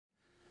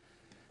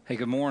Hey,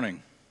 good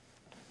morning.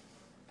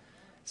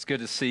 It's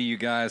good to see you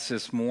guys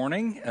this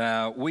morning.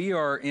 We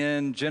are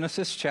in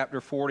Genesis chapter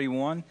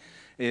 41.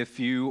 If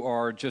you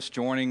are just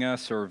joining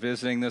us or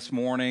visiting this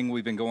morning,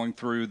 we've been going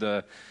through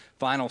the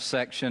final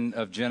section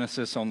of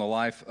Genesis on the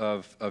life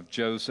of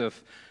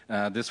Joseph.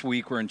 This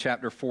week we're in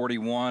chapter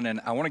 41, and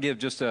I want to give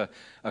just a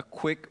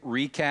quick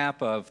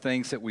recap of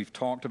things that we've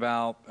talked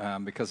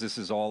about because this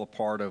is all a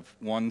part of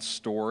one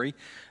story,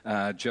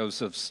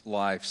 Joseph's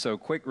life. So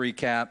quick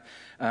recap.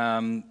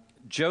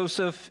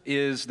 Joseph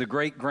is the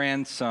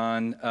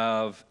great-grandson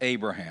of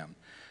Abraham.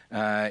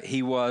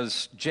 He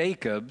was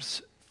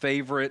Jacob's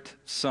favorite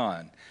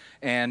son.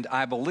 And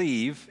I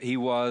believe he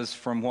was,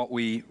 from what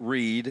we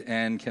read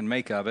and can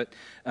make of it,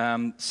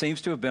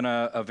 seems to have been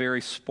a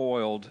very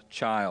spoiled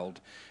child.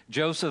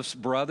 Joseph's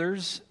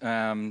brothers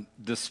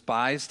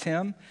despised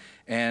him,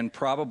 and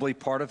probably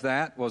part of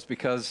that was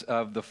because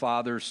of the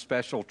father's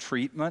special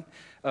treatment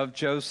of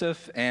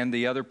Joseph, and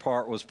the other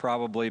part was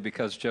probably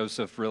because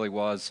Joseph really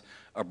was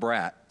a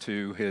brat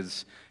to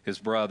his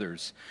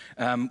brothers.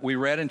 We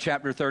read in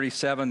chapter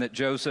 37 that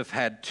Joseph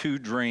had two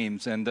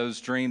dreams, and those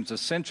dreams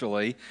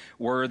essentially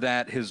were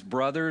that his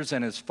brothers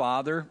and his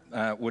father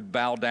would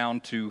bow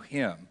down to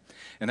him.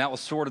 And that was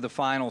sort of the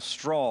final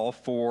straw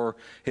for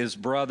his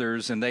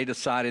brothers, and they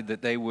decided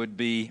that they would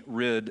be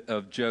rid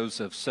of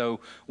Joseph.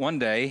 So one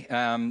day,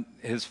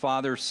 his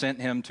father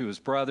sent him to his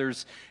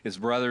brothers. His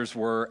brothers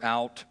were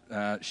out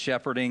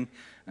shepherding,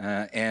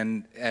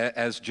 and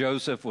as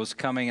Joseph was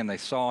coming and they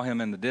saw him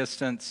in the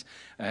distance,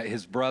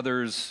 his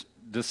brothers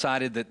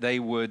decided that they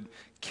would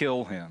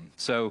kill him.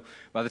 So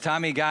by the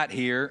time he got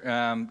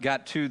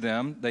to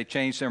them, they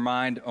changed their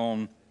mind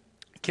on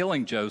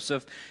killing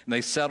Joseph, and they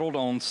settled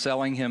on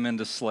selling him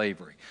into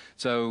slavery.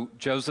 So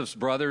Joseph's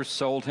brothers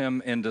sold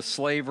him into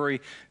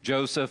slavery.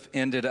 Joseph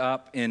ended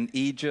up in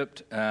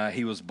Egypt.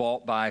 He was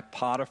bought by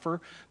Potiphar.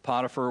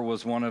 Potiphar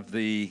was one of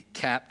the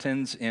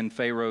captains in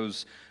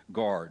Pharaoh's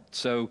guard.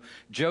 So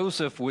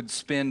Joseph would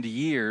spend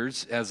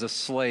years as a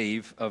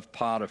slave of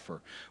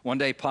Potiphar. One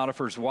day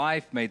Potiphar's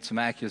wife made some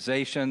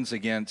accusations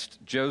against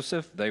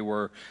Joseph. They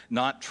were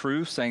not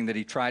true, saying that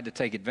he tried to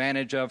take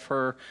advantage of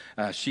her.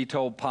 She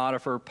told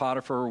Potiphar.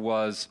 Potiphar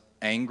was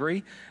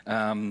angry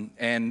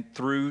and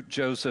threw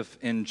Joseph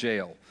in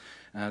jail.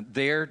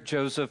 There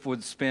Joseph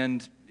would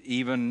spend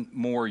even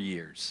more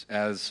years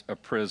as a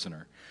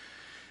prisoner.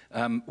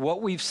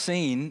 What we've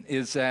seen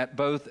is that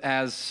both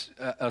as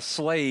a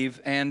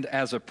slave and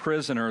as a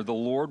prisoner, the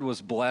Lord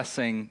was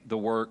blessing the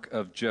work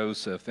of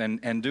Joseph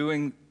and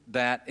doing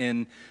that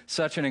in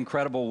such an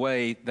incredible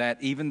way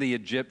that even the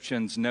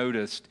Egyptians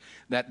noticed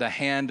that the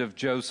hand of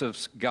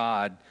Joseph's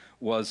God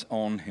was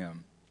on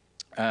him.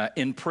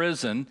 In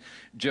prison,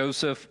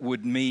 Joseph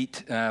would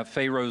meet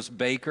Pharaoh's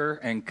baker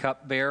and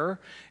cupbearer,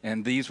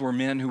 and these were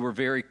men who were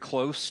very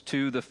close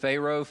to the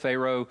Pharaoh.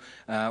 Pharaoh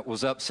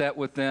was upset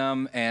with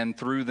them and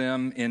threw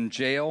them in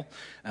jail.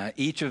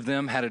 Each of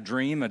them had a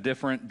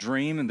different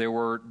dream, and there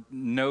were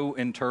no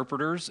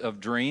interpreters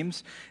of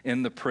dreams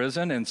in the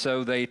prison, and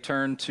so they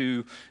turned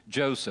to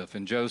Joseph,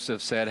 and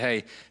Joseph said,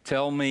 "Hey,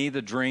 tell me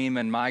the dream,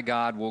 and my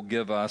God will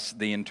give us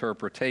the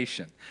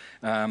interpretation."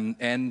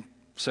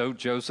 So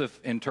Joseph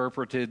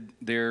interpreted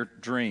their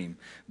dream.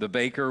 The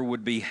baker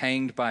would be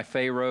hanged by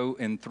Pharaoh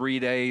in 3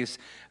 days,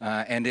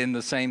 and in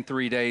the same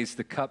 3 days,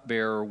 the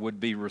cupbearer would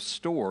be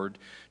restored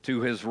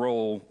to his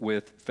role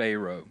with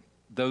Pharaoh.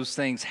 Those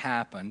things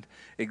happened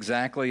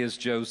exactly as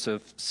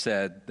Joseph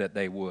said that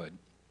they would.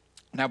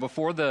 Now,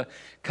 before the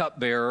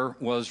cupbearer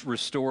was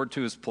restored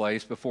to his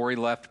place, before he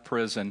left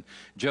prison,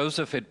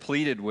 Joseph had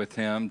pleaded with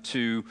him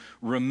to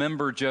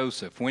remember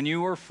Joseph. When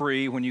you are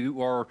free, when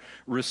you are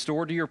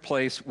restored to your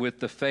place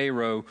with the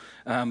Pharaoh,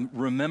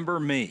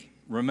 remember me.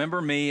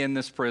 Remember me in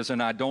this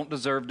prison. I don't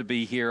deserve to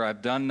be here.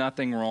 I've done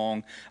nothing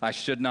wrong. I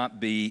should not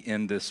be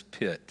in this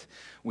pit.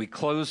 We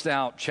closed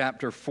out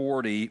chapter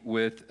 40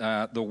 with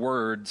the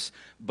words,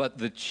 "But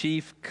the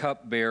chief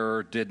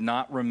cupbearer did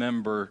not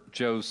remember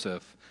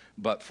Joseph,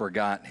 but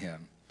forgot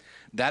him."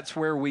 That's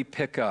where we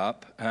pick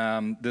up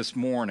this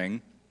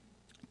morning.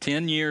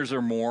 10 years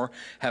or more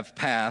have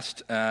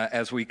passed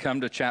as we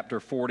come to chapter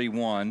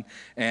 41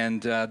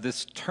 and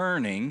this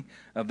turning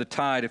of the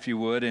tide, if you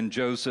would, in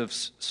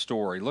Joseph's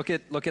story. Look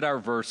at our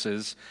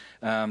verses,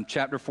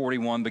 chapter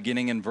 41,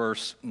 beginning in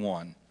verse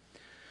 1.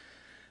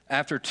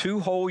 After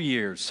 2 whole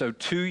years, so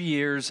 2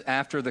 years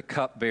after the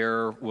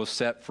cupbearer was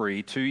set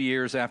free, 2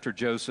 years after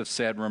Joseph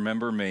said,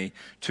 "Remember me,"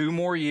 2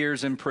 more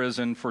years in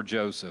prison for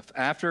Joseph.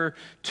 After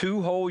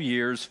 2 whole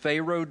years,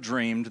 Pharaoh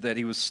dreamed that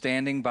he was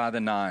standing by the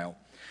Nile.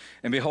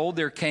 And behold,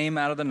 there came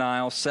out of the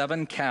Nile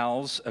 7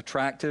 cows,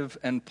 attractive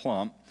and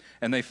plump,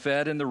 and they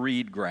fed in the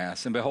reed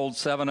grass. And behold,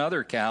 7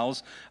 other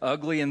cows,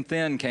 ugly and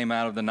thin, came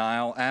out of the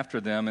Nile after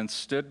them and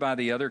stood by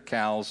the other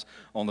cows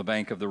on the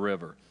bank of the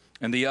river.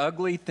 And the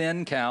ugly,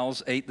 thin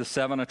cows ate the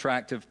 7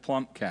 attractive,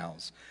 plump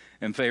cows.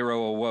 And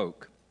Pharaoh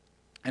awoke.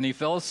 And he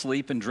fell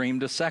asleep and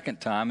dreamed a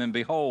second time. And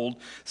behold,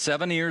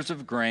 7 ears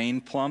of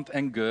grain, plump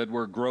and good,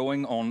 were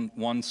growing on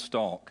one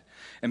stalk.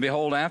 And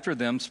behold, after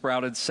them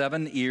sprouted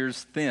 7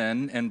 ears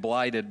thin and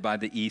blighted by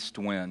the east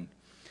wind.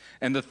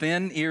 And the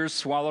thin ears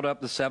swallowed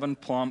up the 7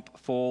 plump,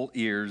 full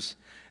ears.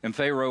 And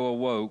Pharaoh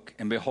awoke,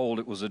 and behold,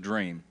 it was a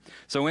dream.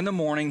 So in the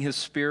morning his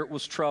spirit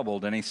was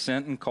troubled, and he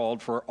sent and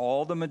called for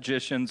all the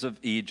magicians of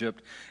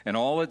Egypt and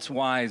all its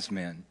wise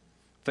men.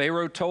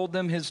 Pharaoh told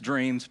them his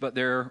dreams, but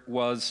there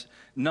was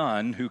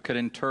none who could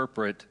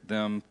interpret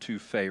them to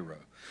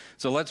Pharaoh.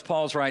 So let's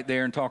pause right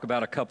there and talk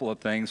about a couple of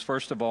things.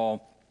 First of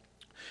all,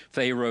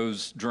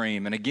 Pharaoh's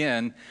dream. And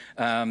again,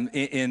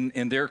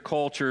 in their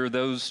culture,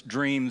 those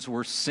dreams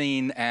were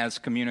seen as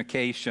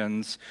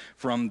communications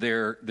from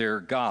their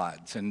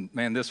gods. And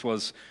man, this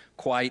was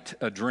quite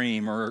a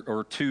dream,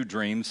 or 2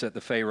 dreams that the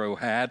Pharaoh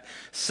had.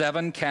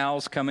 7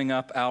 cows coming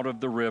up out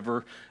of the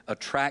river,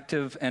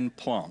 attractive and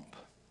plump.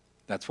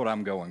 That's what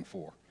I'm going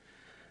for.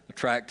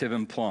 Attractive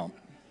and plump.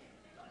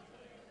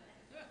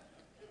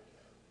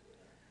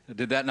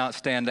 Did that not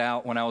stand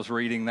out when I was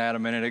reading that a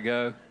minute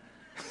ago?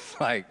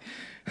 Like,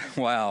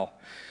 wow.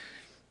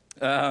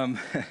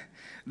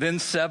 Then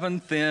 7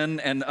 thin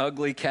and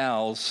ugly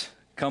cows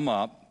come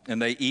up,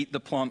 and they eat the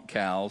plump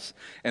cows.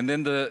 And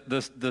then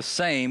the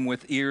same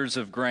with ears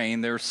of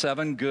grain. There are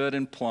 7 good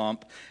and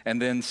plump,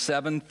 and then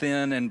 7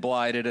 thin and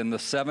blighted, and the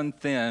 7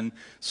 thin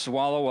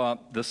swallow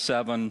up the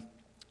 7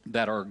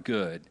 that are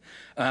good.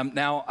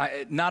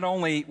 Not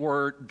only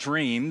were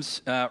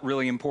dreams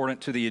really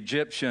important to the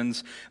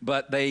Egyptians,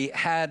 but they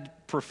had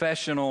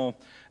professional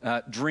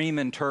dream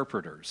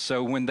interpreters.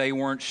 So when they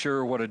weren't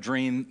sure what a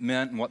dream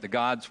meant and what the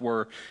gods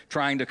were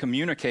trying to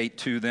communicate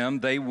to them,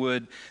 they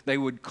would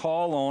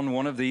call on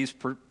one of these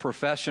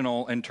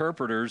professional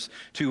interpreters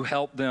to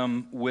help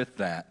them with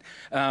that.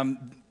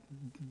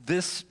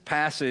 This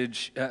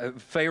passage,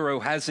 Pharaoh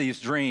has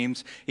these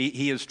dreams.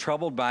 He is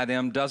troubled by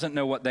them, doesn't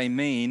know what they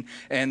mean,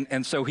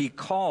 and so he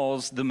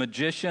calls the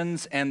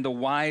magicians and the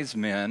wise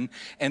men,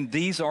 and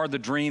these are the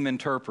dream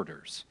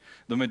interpreters.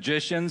 The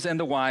magicians and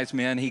the wise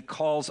men, he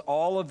calls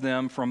all of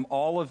them from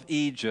all of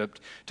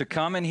Egypt to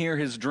come and hear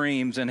his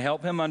dreams and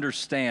help him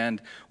understand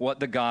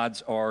what the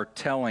gods are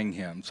telling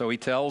him. So he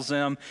tells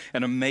them,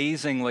 and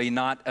amazingly,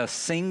 not a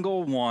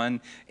single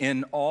one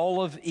in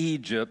all of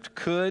Egypt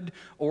could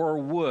or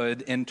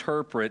would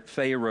interpret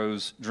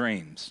Pharaoh's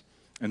dreams.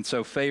 And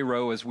so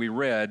Pharaoh, as we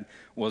read,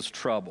 was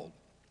troubled.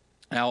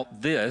 Now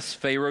this,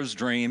 Pharaoh's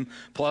dream,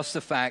 plus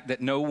the fact that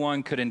no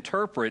one could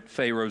interpret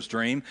Pharaoh's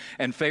dream,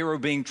 and Pharaoh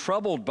being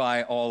troubled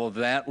by all of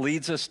that,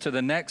 leads us to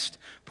the next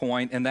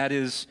point, and that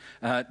is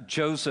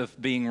Joseph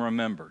being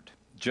remembered.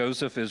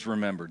 Joseph is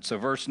remembered. So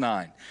verse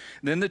 9,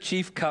 then the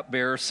chief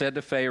cupbearer said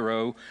to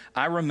Pharaoh,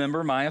 I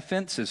remember my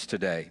offenses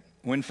today.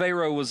 When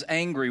Pharaoh was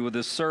angry with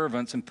his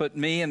servants and put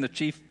me and the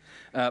chief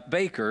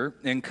baker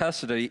in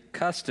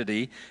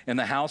custody in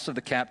the house of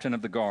the captain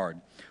of the guard.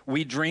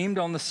 We dreamed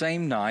on the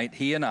same night,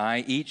 he and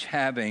I, each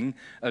having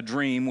a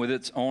dream with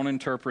its own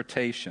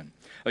interpretation.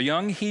 A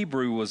young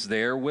Hebrew was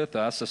there with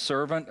us, a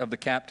servant of the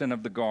captain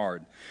of the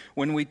guard.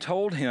 When we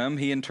told him,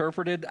 he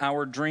interpreted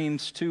our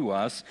dreams to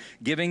us,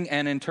 giving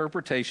an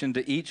interpretation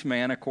to each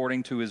man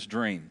according to his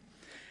dream.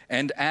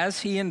 And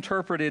as he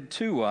interpreted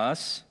to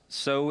us,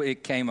 so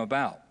it came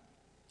about.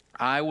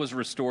 I was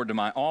restored to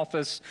my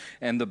office,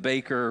 and the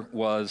baker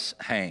was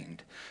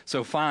hanged.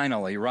 So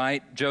finally,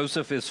 right,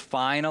 Joseph is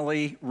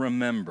finally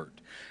remembered.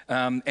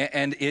 And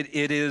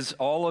it is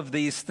all of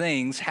these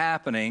things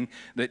happening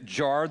that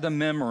jar the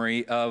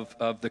memory of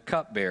the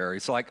cupbearer.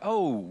 It's like,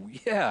 oh,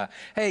 yeah,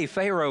 hey,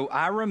 Pharaoh,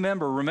 I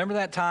remember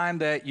that time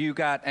that you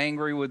got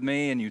angry with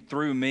me and you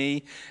threw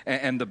me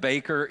and the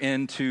baker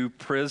into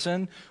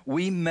prison?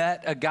 We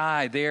met a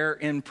guy there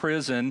in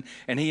prison,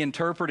 and he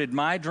interpreted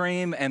my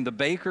dream and the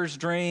baker's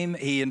dream.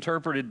 He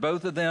interpreted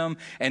both of them,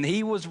 and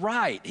he was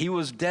right. He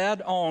was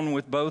dead on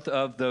with both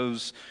of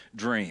those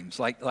dreams.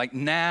 Like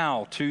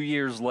now, 2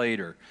 years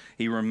later,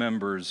 he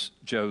remembers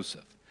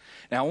Joseph.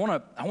 Now,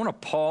 I want to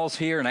pause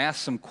here and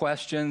ask some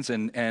questions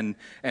and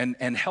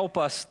help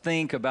us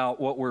think about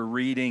what we're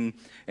reading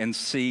and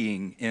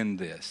seeing in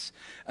this.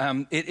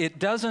 It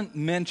doesn't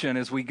mention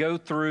as we go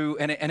through,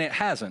 and it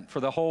hasn't for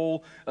the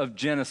whole of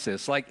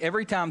Genesis. Like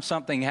every time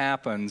something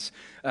happens,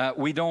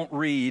 we don't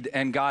read,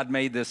 and God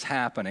made this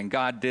happen, and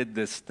God did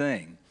this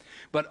thing.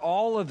 But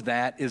all of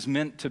that is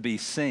meant to be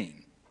seen.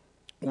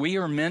 We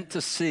are meant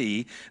to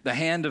see the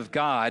hand of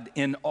God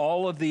in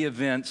all of the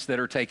events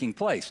that are taking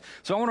place.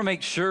 So I want to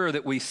make sure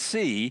that we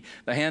see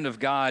the hand of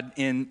God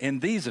in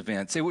these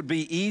events. It would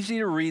be easy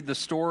to read the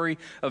story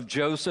of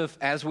Joseph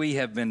as we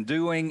have been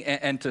doing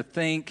and to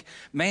think,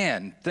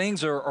 man,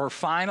 things are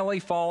finally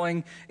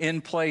falling in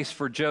place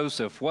for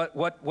Joseph.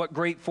 What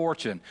great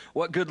fortune,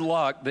 what good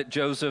luck that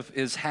Joseph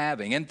is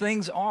having. And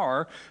things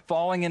are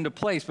falling into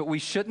place, but we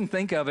shouldn't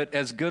think of it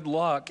as good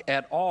luck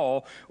at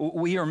all.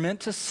 We are meant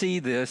to see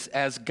this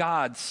as as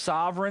God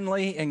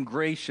sovereignly and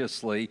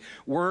graciously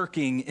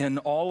working in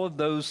all of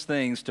those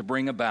things to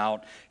bring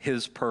about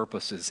his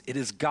purposes. It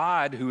is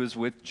God who is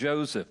with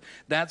Joseph.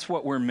 That's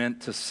what we're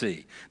meant to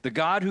see. The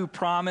God who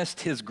promised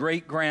his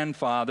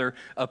great-grandfather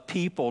a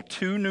people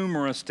too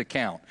numerous to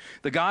count.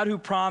 The God who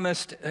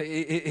promised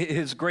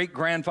his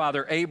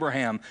great-grandfather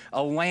Abraham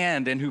a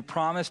land, and who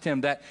promised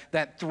him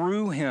that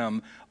through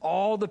him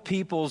all the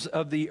peoples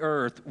of the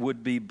earth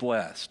would be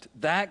blessed.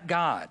 That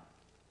God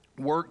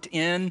worked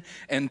in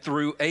and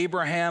through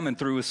Abraham and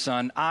through his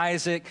son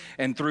Isaac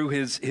and through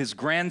his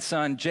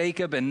grandson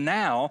Jacob, and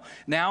now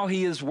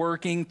he is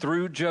working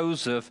through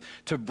Joseph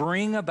to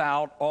bring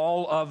about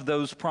all of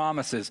those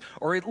promises,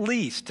 or at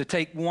least to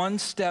take one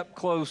step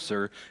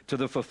closer to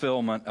the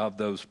fulfillment of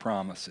those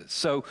promises.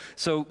 So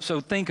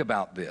think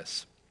about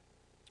this.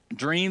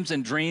 Dreams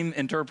and dream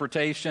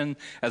interpretation,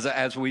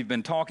 as we've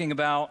been talking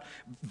about,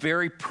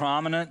 very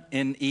prominent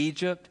in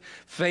Egypt.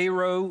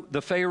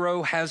 The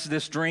Pharaoh has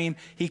this dream.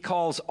 He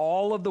calls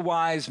all of the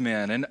wise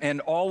men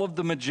and all of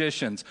the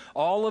magicians,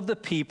 all of the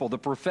people, the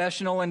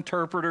professional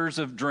interpreters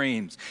of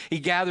dreams. He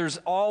gathers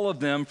all of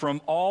them from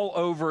all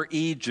over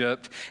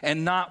Egypt,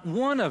 and not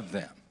one of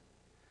them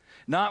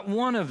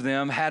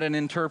had an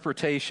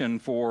interpretation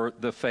for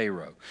the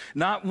Pharaoh.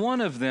 Not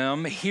one of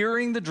them,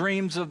 hearing the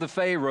dreams of the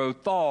Pharaoh,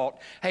 thought,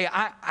 hey,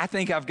 I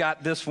think I've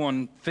got this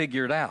one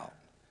figured out.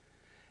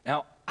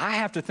 Now, I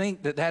have to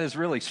think that is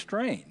really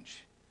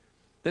strange,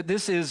 that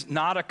this is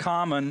not a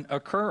common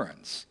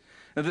occurrence.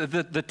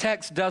 The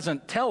text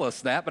doesn't tell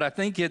us that, but I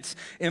think it's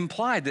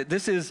implied that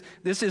this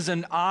is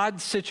an odd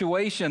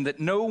situation, that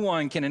no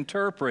one can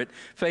interpret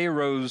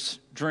Pharaoh's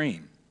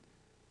dream.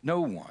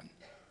 No one.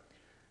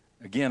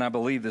 Again, I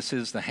believe this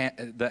is the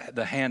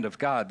hand of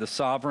God, the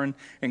sovereign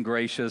and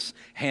gracious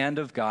hand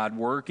of God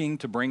working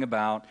to bring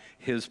about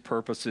his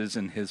purposes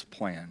and his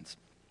plans.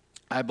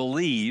 I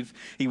believe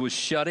he was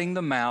shutting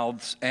the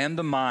mouths and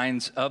the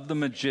minds of the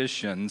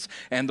magicians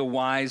and the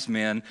wise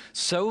men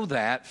so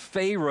that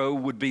Pharaoh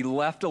would be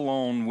left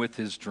alone with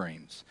his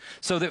dreams.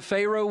 So that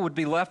Pharaoh would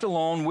be left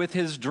alone with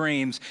his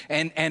dreams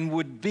and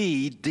would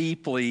be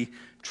deeply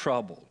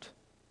troubled.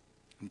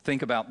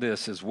 Think about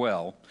this as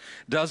well.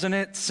 Doesn't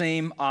it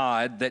seem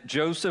odd that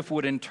Joseph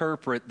would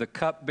interpret the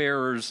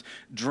cupbearer's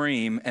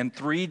dream and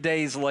 3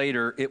 days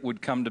later it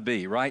would come to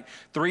be, right?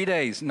 3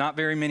 days, not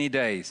very many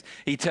days.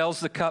 He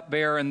tells the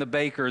cupbearer and the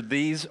baker,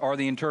 these are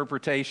the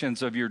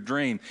interpretations of your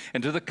dream.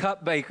 And to the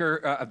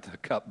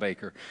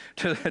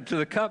to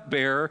the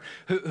cupbearer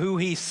who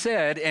he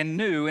said and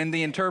knew in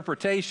the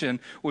interpretation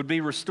would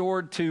be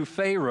restored to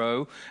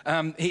Pharaoh,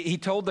 he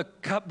told the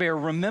cupbearer,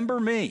 remember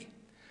me.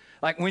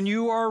 Like, when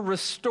you are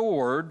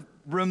restored,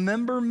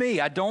 remember me.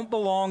 I don't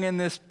belong in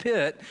this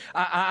pit.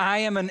 I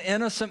am an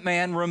innocent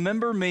man.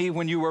 Remember me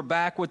when you were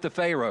back with the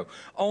Pharaoh.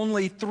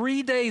 Only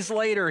 3 days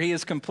later, he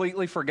has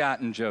completely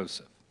forgotten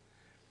Joseph.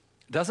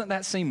 Doesn't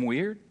that seem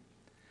weird?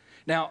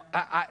 Now,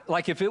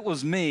 like if it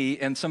was me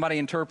and somebody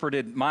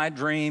interpreted my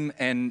dream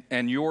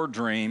and your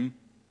dream,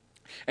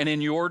 and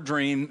in your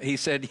dream, he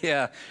said,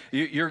 yeah,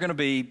 you're going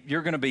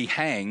to be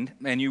hanged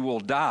and you will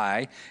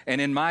die.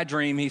 And in my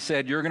dream, he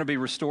said, you're going to be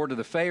restored to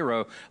the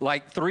Pharaoh.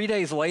 Like 3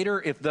 days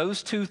later, if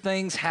those two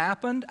things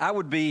happened, I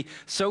would be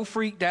so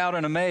freaked out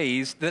and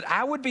amazed that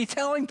I would be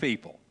telling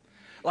people.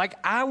 Like,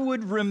 I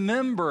would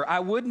remember,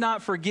 I would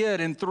not forget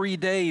in 3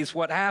 days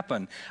what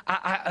happened.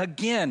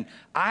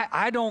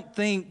 I don't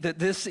think that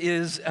this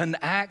is an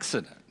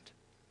accident.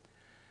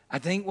 I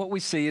think what we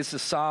see is the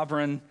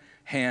sovereign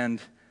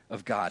hand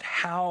of God.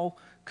 How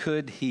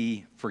could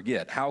he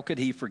forget? How could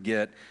he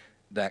forget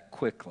that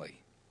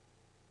quickly?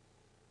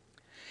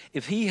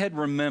 If he had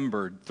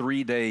remembered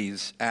 3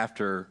 days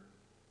after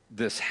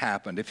this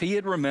happened, if he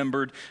had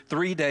remembered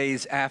 3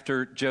 days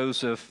after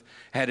Joseph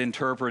had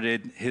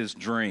interpreted his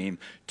dream,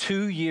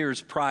 2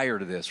 years prior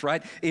to this,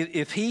 right?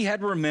 If he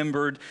had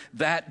remembered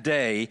that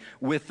day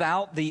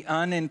without the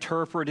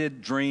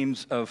uninterpreted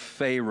dreams of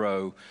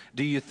Pharaoh,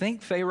 do you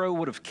think Pharaoh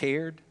would have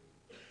cared?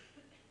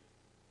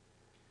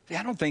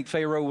 I don't think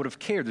Pharaoh would have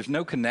cared. There's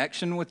no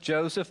connection with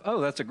Joseph.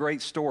 Oh, that's a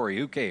great story.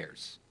 Who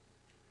cares?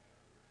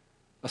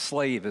 A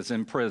slave is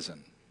in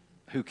prison.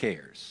 Who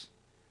cares?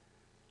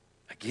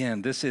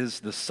 Again, this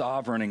is the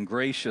sovereign and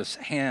gracious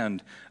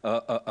hand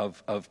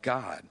of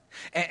God.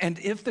 And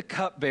if the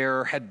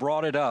cupbearer had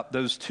brought it up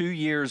those 2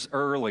 years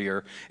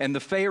earlier and the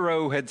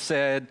Pharaoh had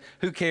said,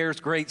 who cares,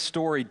 great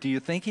story, do you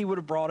think he would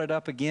have brought it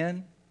up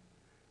again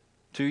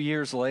 2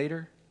 years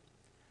later?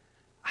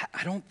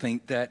 I don't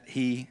think that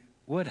he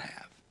would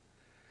have.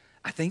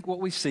 I think what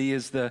we see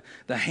is the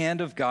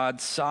hand of God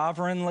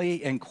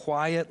sovereignly and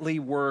quietly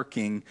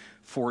working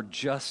for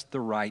just the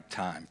right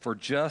time,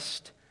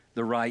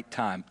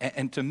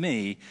 And to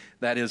me,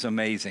 that is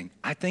amazing.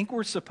 I think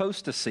we're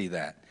supposed to see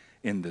that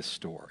in this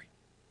story.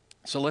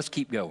 So let's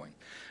keep going.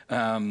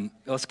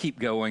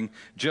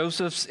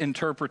 Joseph's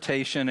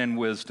interpretation and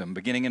wisdom,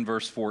 beginning in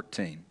verse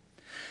 14.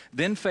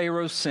 Then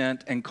Pharaoh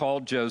sent and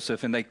called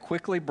Joseph, and they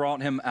quickly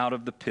brought him out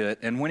of the pit.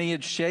 And when he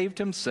had shaved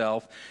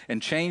himself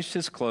and changed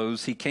his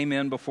clothes, he came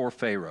in before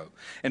Pharaoh.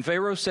 And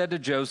Pharaoh said to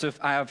Joseph,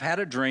 I have had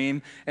a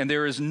dream, and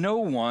there is no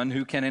one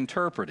who can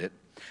interpret it.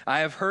 I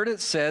have heard it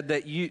said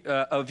that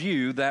of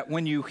you that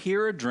when you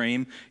hear a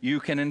dream, you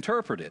can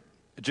interpret it.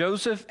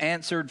 Joseph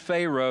answered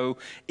Pharaoh,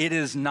 it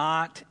is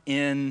not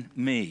in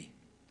me,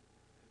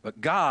 but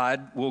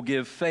God will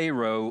give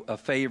Pharaoh a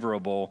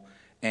favorable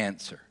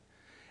answer.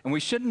 And we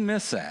shouldn't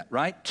miss that,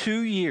 right?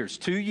 2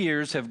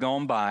 years have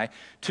gone by.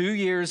 2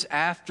 years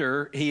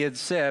after he had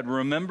said,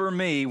 remember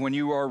me when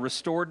you are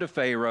restored to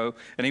Pharaoh,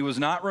 and he was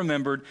not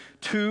remembered.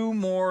 2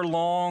 more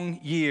long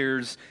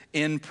years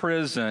in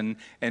prison,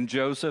 and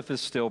Joseph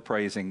is still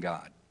praising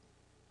God.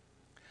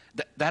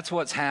 That's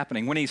what's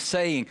happening. When he's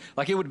saying,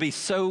 like, it would be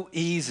so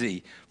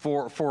easy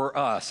for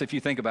us, if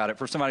you think about it,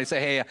 for somebody to say,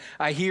 hey,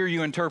 I hear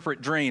you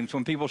interpret dreams.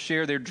 When people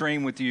share their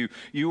dream with you,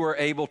 you are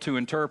able to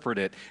interpret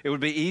it. It would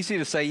be easy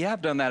to say, yeah,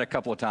 I've done that a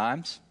couple of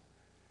times.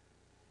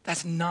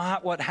 That's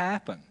not what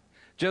happened.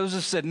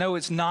 Joseph said, no,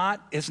 it's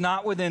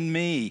not within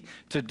me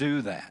to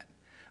do that.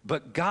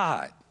 But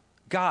God,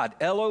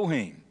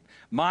 Elohim,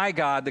 my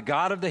God, the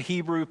God of the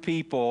Hebrew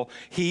people,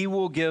 he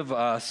will give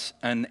us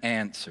an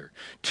answer.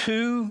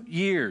 2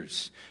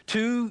 years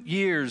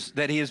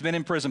that he has been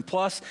in prison,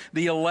 plus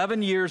the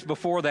 11 years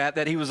before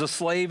that he was a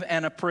slave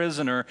and a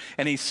prisoner,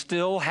 and he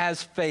still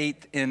has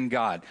faith in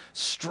God.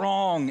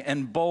 Strong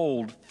and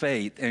bold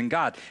faith in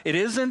God. It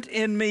isn't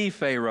in me,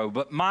 Pharaoh,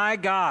 but my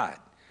God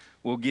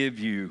will give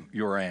you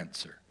your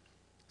answer.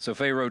 So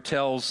Pharaoh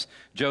tells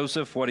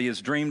Joseph what he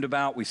has dreamed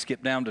about. We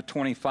skip down to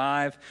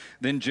 25.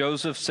 Then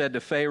Joseph said to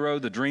Pharaoh,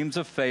 the dreams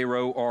of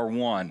Pharaoh are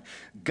one.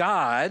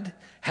 God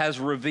has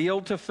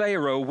revealed to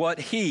Pharaoh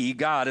what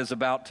God is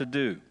about to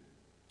do.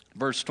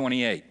 Verse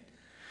 28.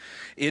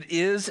 It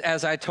is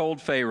as I told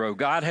Pharaoh.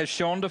 God has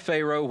shown to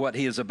Pharaoh what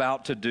he is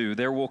about to do.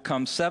 There will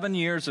come 7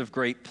 years of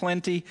great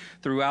plenty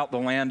throughout the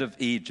land of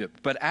Egypt.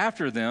 But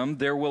after them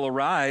there will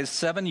arise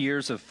 7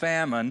 years of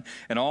famine,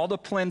 and all the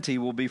plenty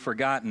will be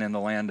forgotten in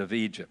the land of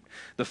Egypt.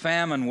 The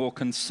famine will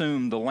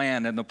consume the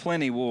land, and the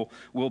plenty will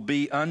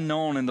be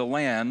unknown in the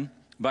land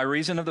by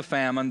reason of the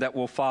famine that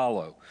will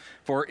follow,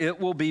 for it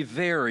will be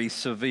very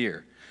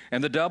severe.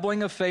 And the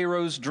doubling of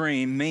Pharaoh's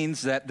dream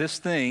means that this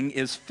thing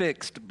is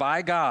fixed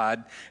by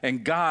God,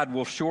 and God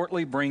will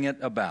shortly bring it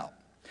about.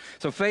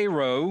 So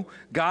Pharaoh,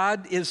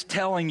 God is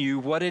telling you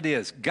what it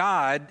is.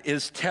 God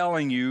is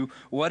telling you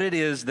what it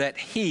is that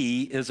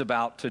he is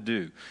about to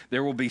do.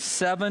 There will be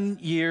 7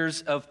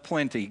 years of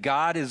plenty.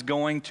 God is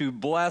going to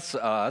bless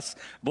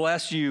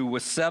you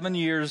with 7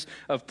 years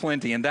of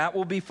plenty, and that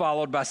will be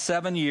followed by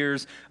 7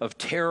 years of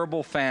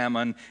terrible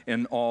famine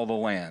in all the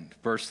land.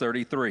 Verse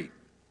 33.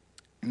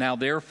 Now,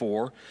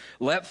 therefore,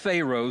 let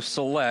Pharaoh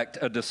select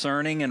a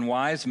discerning and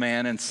wise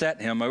man and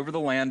set him over the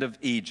land of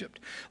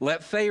Egypt.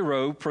 Let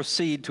Pharaoh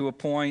proceed to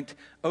appoint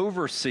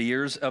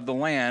overseers of the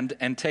land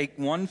and take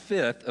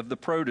 1/5 of the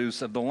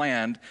produce of the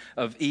land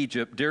of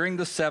Egypt during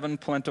the 7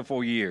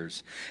 plentiful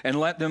years. And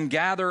let them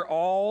gather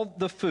all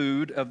the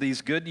food of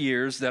these good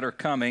years that are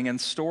coming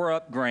and store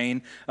up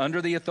grain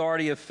under the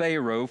authority of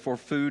Pharaoh for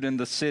food in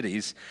the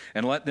cities,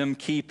 and let them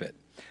keep it.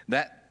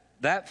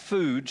 That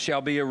food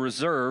shall be a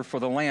reserve for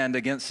the land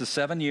against the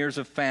 7 years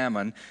of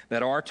famine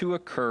that are to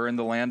occur in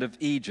the land of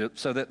Egypt,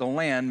 so that the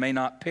land may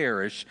not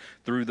perish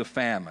through the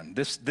famine.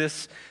 This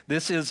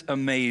is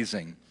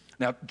amazing.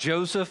 Now,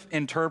 Joseph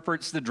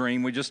interprets the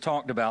dream. We just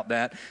talked about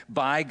that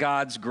by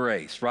God's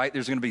grace, right?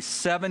 There's going to be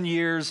 7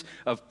 years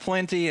of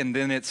plenty, and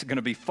then it's going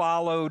to be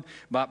followed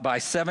by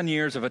 7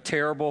 years of a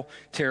terrible,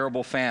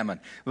 terrible famine.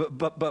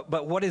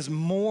 But what is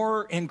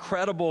more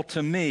incredible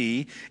to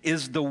me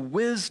is the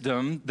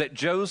wisdom that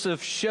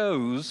Joseph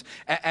shows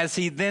as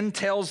he then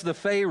tells the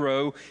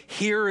Pharaoh,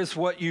 here is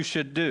what you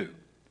should do.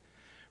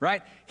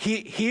 Right?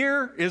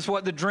 Here is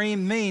what the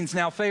dream means.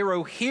 Now,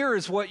 Pharaoh, here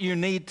is what you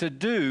need to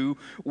do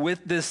with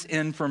this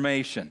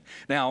information.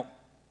 Now,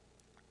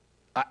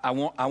 I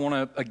want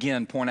to,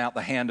 again, point out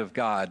the hand of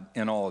God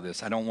in all of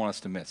this. I don't want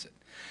us to miss it.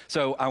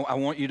 So I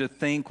want you to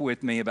think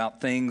with me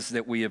about things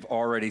that we have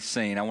already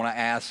seen. I want to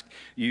ask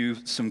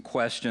you some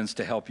questions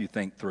to help you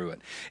think through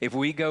it. If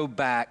we go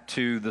back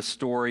to the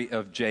story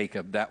of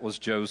Jacob, that was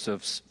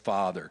Joseph's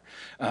father.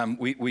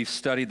 We've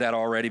studied that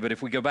already, but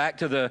if we go back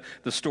to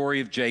the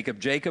story of Jacob,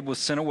 Jacob was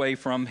sent away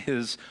from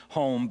his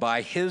home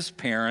by his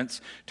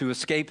parents to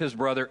escape his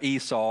brother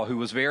Esau, who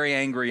was very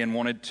angry and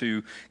wanted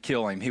to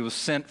kill him. He was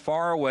sent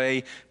far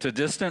away to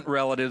distant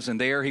relatives, and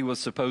there he was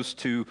supposed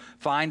to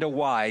find a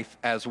wife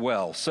as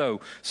well. So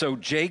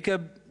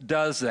Jacob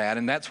does that,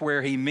 and that's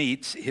where he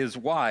meets his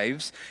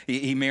wives.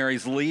 He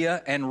marries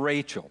Leah and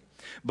Rachel.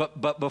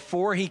 But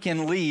before he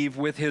can leave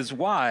with his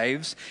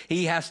wives,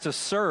 he has to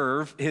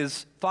serve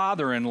his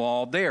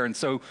father-in-law there. And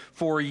so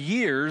for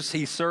years,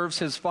 he serves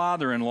his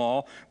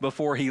father-in-law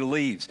before he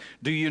leaves.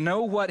 Do you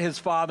know what his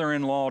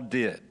father-in-law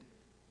did?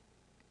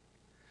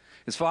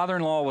 His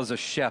father-in-law was a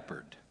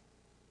shepherd.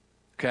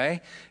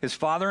 okay? His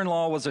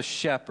father-in-law was a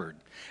shepherd,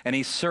 and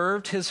he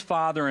served his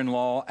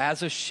father-in-law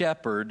as a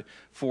shepherd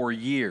for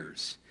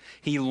years.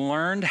 He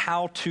learned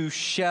how to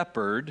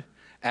shepherd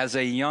as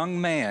a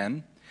young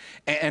man.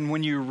 And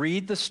when you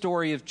read the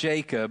story of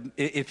Jacob,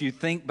 if you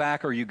think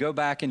back or you go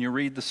back and you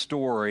read the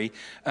story,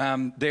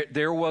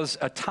 there was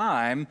a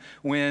time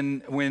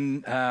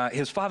when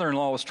his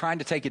father-in-law was trying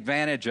to take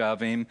advantage of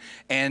him,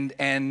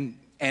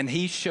 and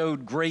he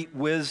showed great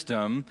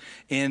wisdom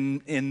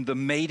in the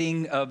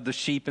mating of the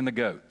sheep and the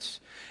goats,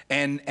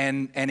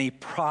 and he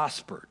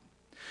prospered.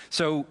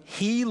 So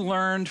he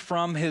learned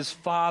from his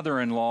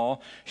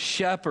father-in-law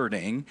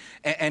shepherding,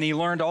 and he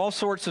learned all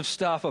sorts of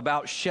stuff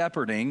about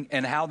shepherding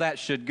and how that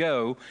should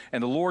go,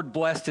 and the Lord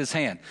blessed his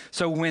hand.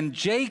 So when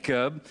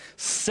Jacob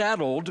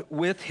settled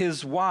with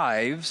his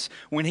wives,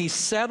 when he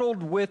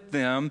settled with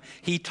them,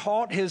 he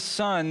taught his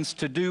sons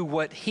to do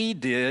what he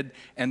did,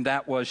 and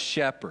that was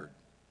shepherd.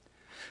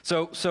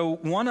 So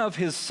one of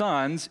his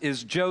sons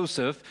is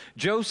Joseph.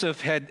 Joseph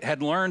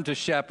had learned to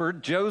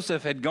shepherd.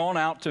 Joseph had gone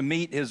out to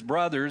meet his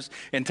brothers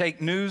and take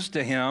news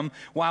to him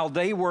while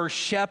they were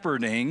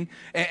shepherding.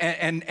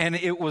 And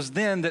it was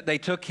then that they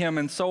took him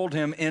and sold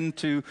him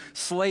into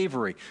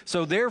slavery.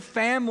 So their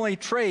family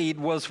trade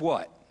was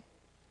what?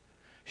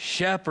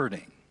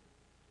 Shepherding.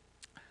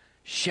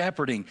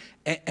 Shepherding.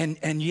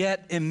 And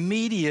yet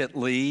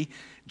immediately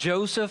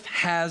Joseph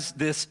has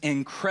this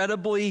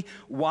incredibly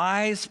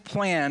wise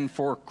plan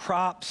for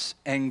crops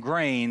and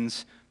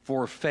grains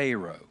for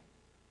Pharaoh.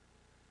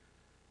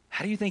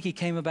 How do you think he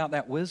came about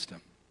that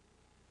wisdom?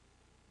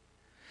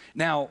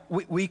 Now,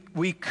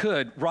 we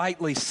could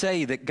rightly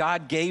say that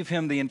God gave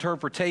him the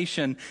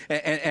interpretation,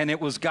 and it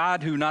was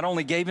God who not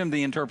only gave him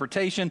the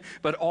interpretation,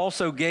 but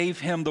also gave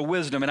him the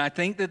wisdom. And I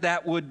think that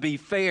that would be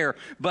fair.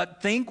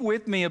 But think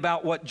with me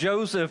about what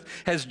Joseph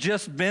has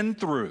just been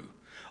through.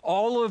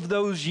 All of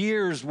those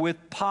years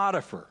with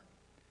Potiphar.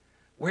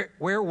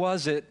 Where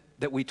was it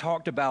that we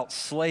talked about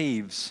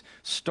slaves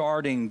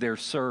starting their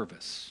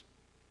service?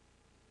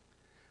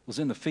 It was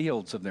in the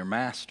fields of their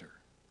master.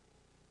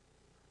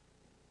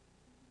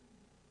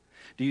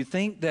 Do you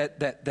think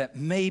that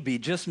maybe,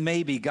 just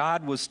maybe,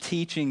 God was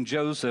teaching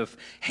Joseph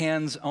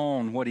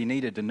hands-on what he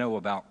needed to know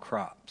about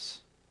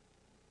crops?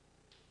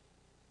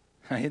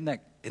 Isn't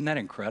that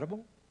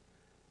incredible?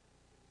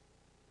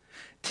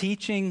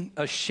 Teaching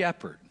a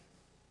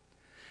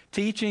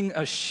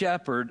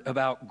shepherd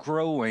about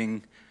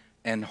growing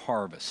and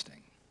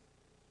harvesting.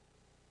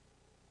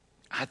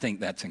 I think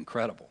that's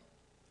incredible.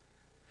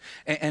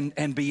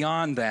 And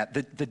beyond that,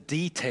 the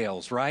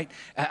details, right?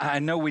 I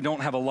know we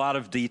don't have a lot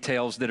of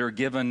details that are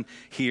given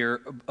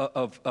here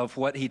of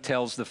what he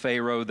tells the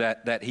Pharaoh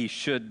that he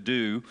should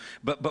do,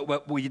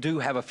 but we do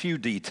have a few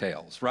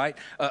details, right?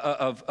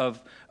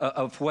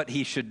 Of what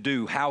he should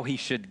do, how he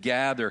should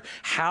gather.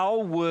 How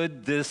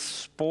would this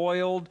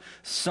spoiled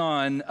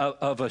son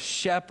of a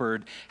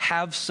shepherd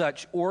have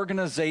such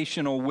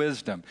organizational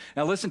wisdom?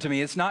 Now listen to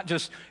me, it's not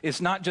just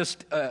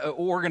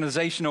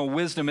organizational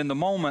wisdom in the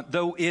moment,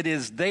 though it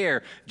is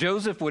there.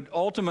 Joseph would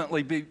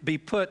ultimately be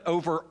put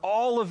over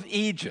all of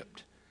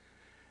Egypt.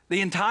 The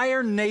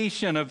entire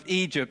nation of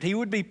Egypt. He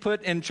would be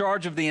put in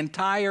charge of the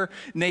entire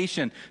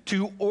nation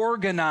to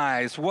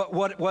organize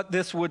what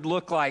this would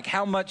look like,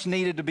 how much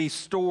needed to be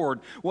stored,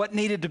 what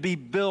needed to be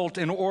built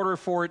in order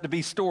for it to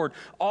be stored.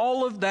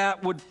 All of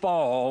that would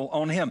fall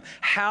on him.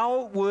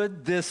 How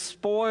would this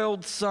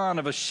spoiled son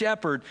of a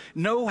shepherd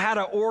know how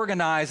to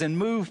organize and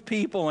move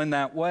people in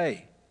that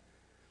way?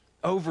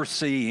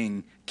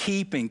 Overseeing,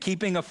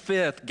 keeping a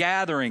fifth,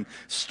 gathering,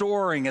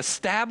 storing,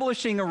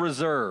 establishing a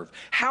reserve.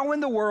 How in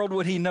the world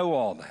would he know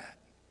all that?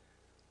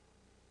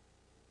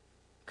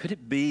 Could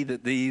it be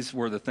that these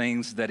were the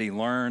things that he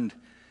learned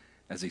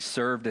as he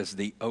served as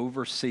the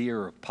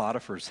overseer of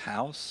Potiphar's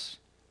house?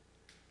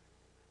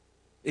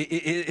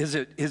 Is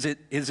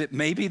it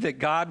maybe that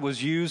God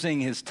was using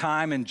his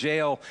time in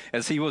jail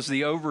as he was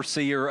the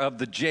overseer of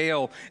the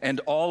jail and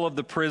all of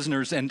the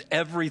prisoners and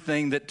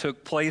everything that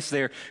took place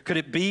there? Could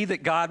it be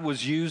that God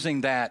was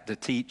using that to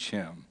teach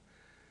him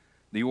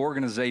the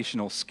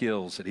organizational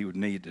skills that he would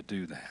need to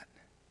do that?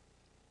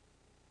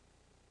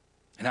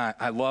 And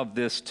I love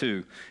this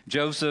too.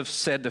 Joseph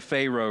said to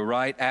Pharaoh,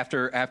 right,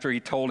 after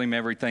he told him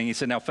everything, he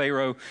said, now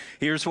Pharaoh,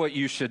 here's what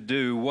you should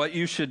do. What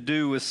you should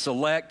do is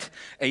select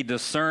a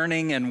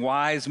discerning and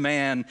wise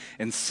man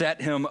and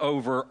set him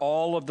over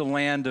all of the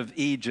land of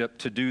Egypt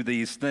to do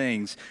these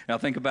things. Now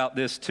think about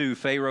this too.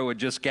 Pharaoh had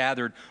just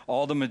gathered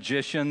all the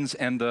magicians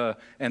and the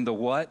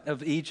what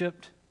of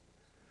Egypt?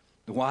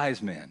 The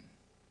wise men.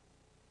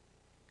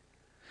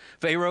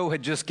 Pharaoh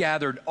had just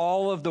gathered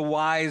all of the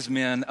wise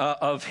men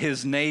of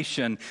his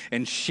nation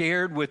and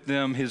shared with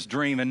them his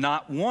dream, and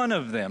not one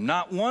of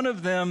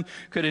them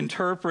could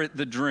interpret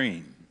the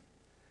dream.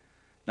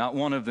 Not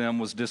one of them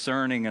was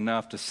discerning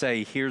enough to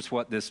say, here's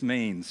what this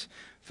means,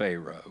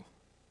 Pharaoh.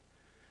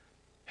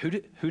 Who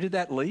did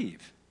that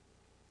leave?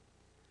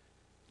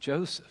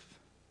 Joseph.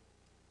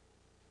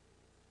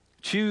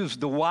 Choose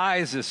the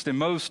wisest and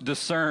most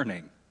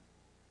discerning.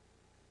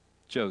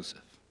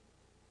 Joseph.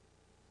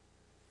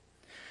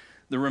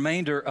 The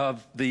remainder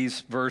of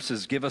these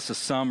verses give us a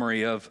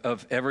summary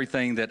of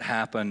everything that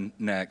happened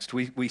next.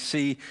 We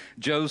see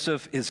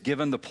Joseph is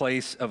given the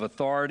place of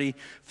authority.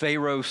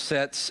 Pharaoh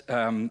sets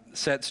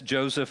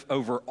Joseph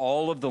over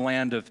all of the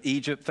land of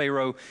Egypt.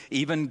 Pharaoh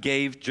even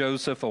gave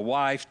Joseph a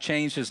wife,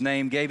 changed his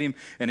name, gave him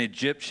an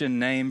Egyptian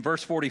name.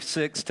 Verse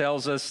 46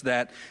 tells us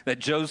that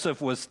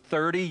Joseph was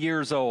 30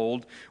 years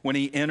old when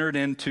he entered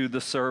into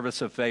the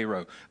service of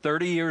Pharaoh.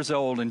 30 years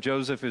old, and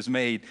Joseph is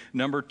made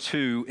number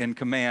 2 in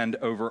command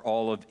over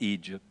all of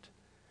Egypt.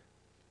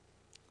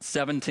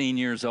 17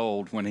 years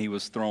old when he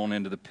was thrown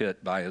into the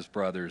pit by his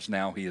brothers.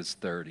 Now he is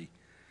 30.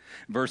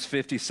 Verse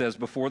 50 says,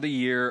 before the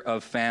year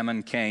of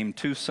famine came,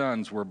 2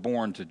 sons were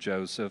born to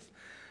Joseph.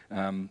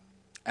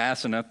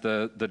 Asenath,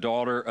 the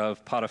daughter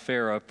of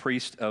Potipharah,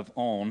 priest of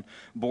On,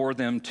 bore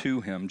them to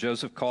him.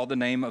 Joseph called the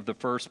name of the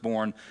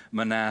firstborn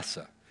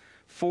Manasseh.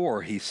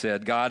 For, he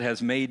said, God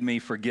has made me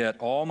forget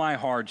all my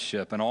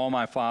hardship and all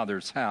my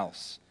father's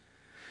house.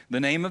 The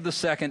name of the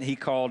second he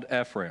called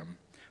Ephraim,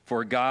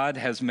 for God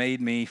has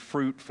made me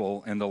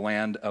fruitful in the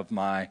land of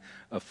my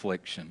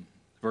affliction.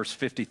 Verse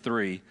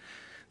 53,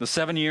 the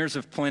 7 years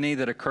of plenty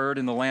that occurred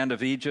in the land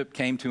of Egypt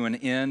came to an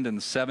end, and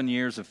the 7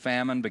 years of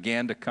famine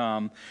began to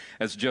come,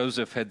 as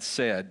Joseph had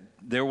said.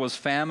 There was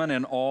famine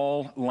in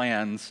all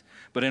lands,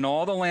 but in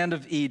all the land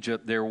of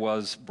Egypt there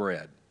was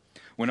bread.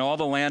 When all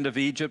the land of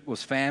Egypt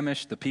was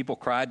famished, the people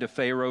cried to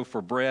Pharaoh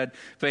for bread.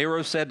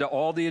 Pharaoh said to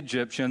all the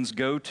Egyptians,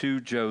 go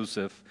to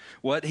Joseph.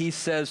 What he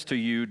says to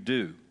you,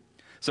 do.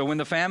 So when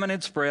the famine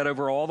had spread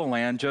over all the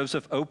land,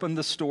 Joseph opened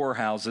the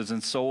storehouses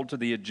and sold to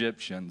the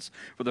Egyptians,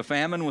 for the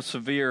famine was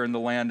severe in the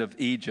land of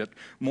Egypt.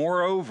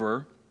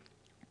 Moreover,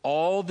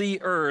 all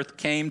the earth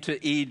came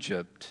to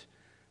Egypt,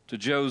 to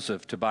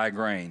Joseph, to buy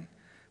grain,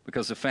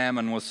 because the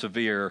famine was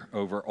severe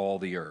over all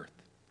the earth.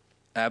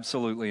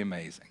 Absolutely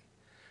amazing.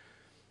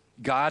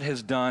 God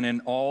has done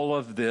in all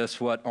of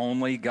this what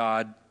only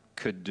God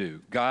could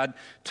do. God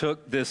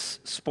took this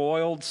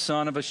spoiled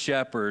son of a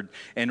shepherd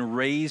and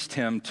raised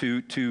him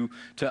to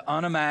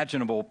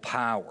unimaginable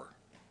power,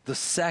 the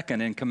second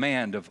in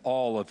command of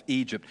all of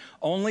Egypt.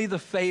 Only the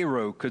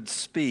Pharaoh could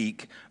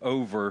speak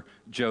over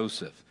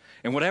Joseph.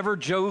 And whatever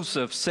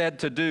Joseph said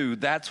to do,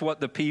 that's what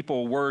the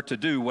people were to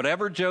do.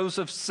 Whatever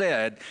Joseph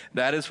said,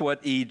 that is what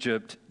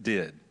Egypt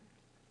did.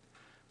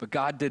 But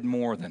God did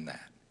more than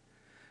that.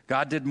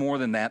 God did more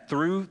than that.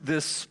 Through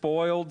this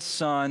spoiled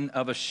son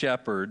of a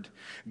shepherd,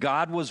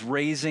 God was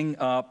raising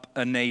up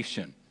a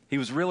nation. He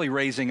was really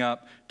raising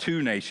up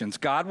 2 nations.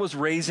 God was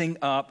raising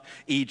up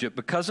Egypt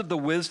because of the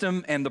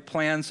wisdom and the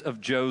plans of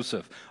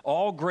Joseph.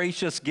 All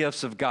gracious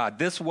gifts of God.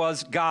 This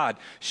was God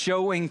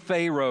showing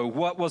Pharaoh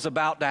what was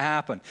about to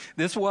happen.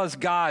 This was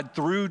God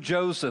through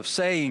Joseph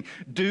saying,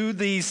 do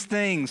these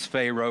things,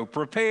 Pharaoh.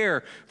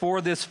 Prepare for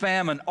this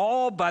famine.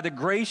 All by the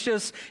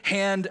gracious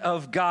hand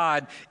of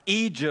God,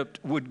 Egypt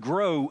would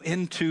grow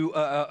into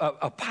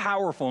a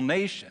powerful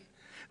nation.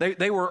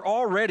 They were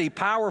already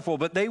powerful,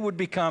 but they would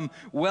become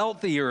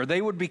wealthier.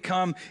 They would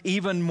become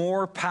even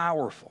more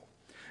powerful.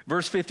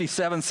 Verse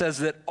 57 says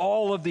that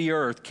all of the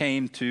earth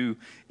came to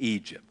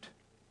Egypt,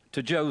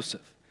 to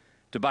Joseph,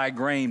 to buy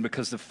grain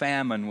because the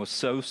famine was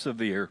so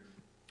severe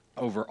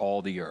over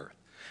all the earth.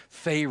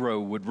 Pharaoh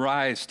would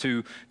rise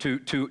to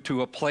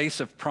a place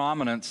of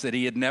prominence that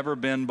he had never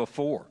been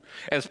before.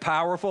 As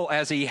powerful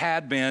as he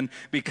had been,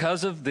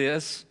 because of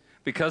this,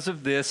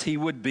 he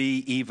would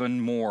be even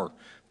more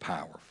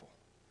powerful.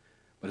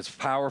 But as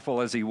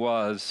powerful as he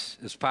was,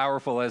 as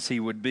powerful as he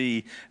would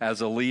be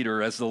as a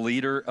leader, as the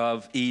leader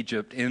of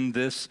Egypt in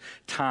this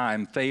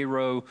time,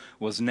 Pharaoh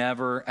was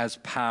never as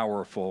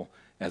powerful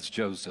as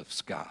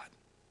Joseph's God.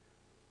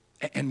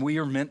 And we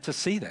are meant to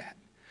see that.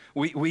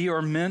 We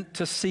are meant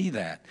to see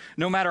that.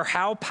 No matter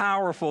how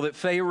powerful that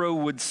Pharaoh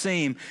would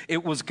seem,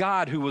 it was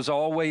God who was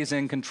always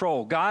in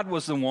control. God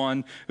was the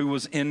one who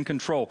was in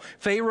control.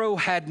 Pharaoh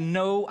had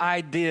no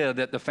idea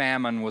that the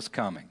famine was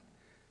coming.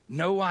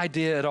 No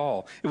idea at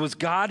all. It was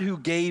God who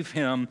gave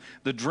him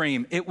the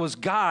dream. It was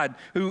God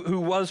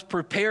who was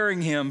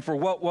preparing him for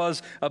what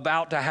was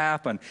about to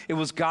happen. It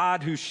was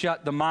God who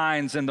shut the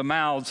minds and the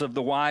mouths of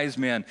the wise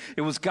men.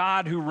 It was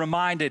God who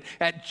reminded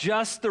at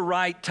just the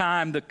right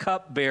time the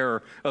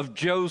cupbearer of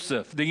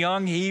Joseph, the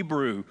young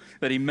Hebrew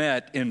that he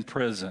met in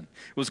prison.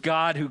 It was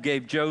God who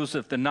gave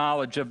Joseph the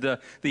knowledge of the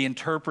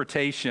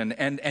interpretation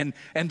and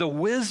the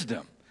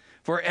wisdom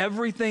for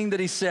everything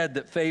that he said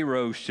that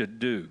Pharaoh should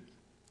do.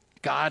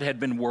 God had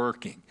been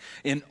working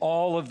in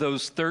all of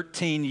those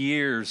 13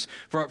 years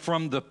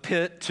from the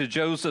pit to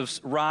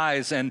Joseph's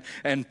rise and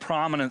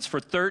prominence. For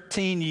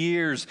 13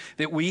 years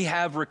that we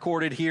have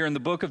recorded here in the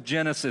book of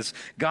Genesis,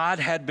 God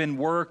had been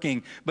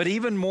working. But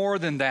even more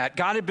than that,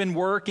 God had been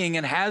working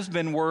and has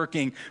been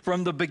working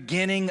from the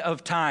beginning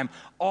of time.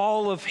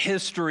 All of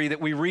history that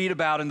we read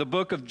about in the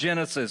book of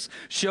Genesis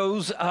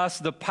shows us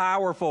the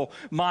powerful,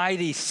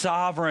 mighty,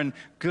 sovereign,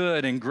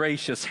 good, and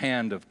gracious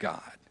hand of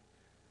God.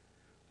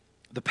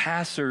 The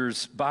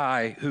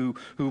passers-by who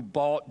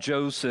bought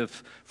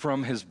Joseph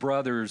from his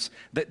brothers,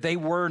 that they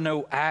were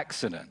no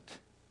accident.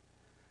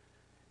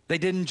 They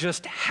didn't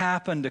just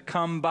happen to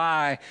come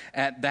by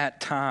at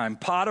that time.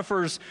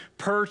 Potiphar's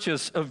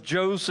purchase of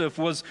Joseph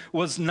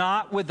was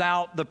not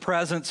without the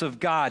presence of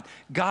God.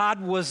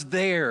 God was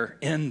there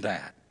in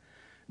that.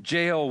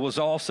 Jail was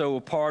also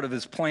a part of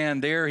his plan.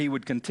 There he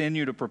would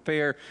continue to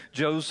prepare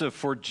Joseph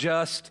for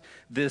just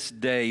this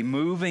day,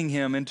 moving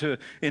him into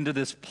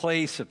this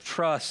place of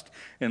trust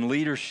and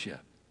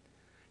leadership,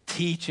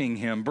 teaching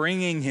him,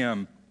 bringing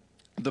him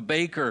the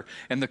baker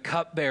and the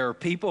cupbearer,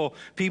 people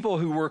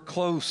who were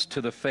close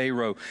to the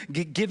Pharaoh,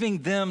 giving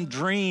them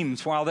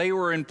dreams while they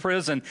were in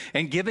prison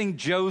and giving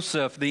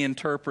Joseph the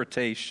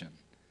interpretation.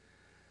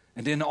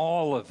 And in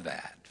all of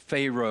that,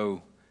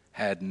 Pharaoh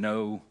had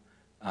no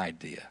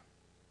idea.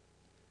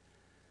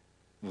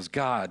 It was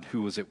God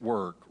who was at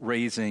work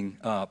raising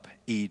up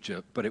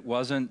Egypt. But it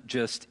wasn't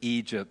just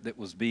Egypt that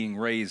was being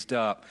raised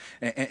up.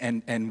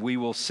 And we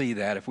will see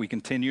that if we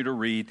continue to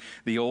read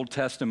the Old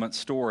Testament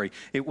story.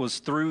 It was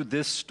through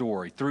this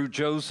story, through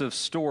Joseph's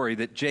story,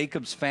 that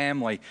Jacob's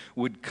family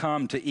would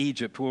come to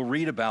Egypt. We'll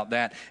read about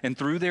that. And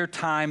through their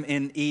time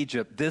in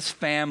Egypt, this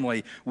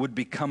family would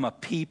become a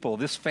people.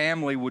 This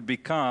family would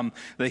become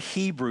the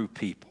Hebrew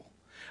people.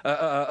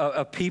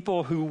 A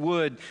people who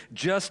would,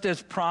 just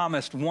as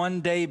promised, one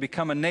day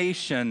become a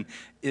nation,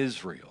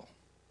 Israel.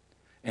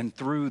 And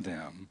through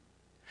them,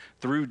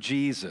 through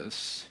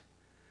Jesus,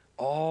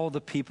 all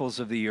the peoples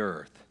of the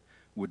earth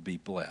would be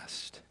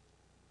blessed.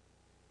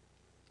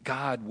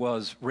 God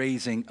was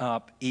raising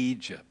up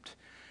Egypt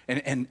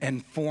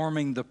and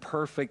forming the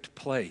perfect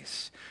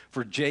place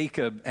for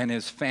Jacob and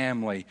his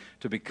family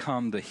to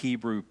become the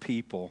Hebrew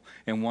people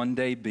and one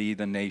day be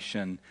the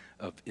nation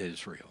of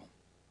Israel.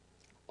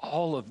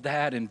 All of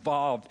that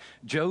involved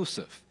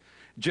Joseph.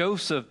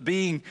 Joseph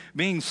being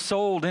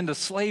sold into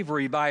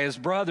slavery by his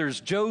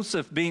brothers.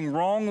 Joseph being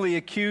wrongly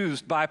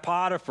accused by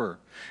Potiphar.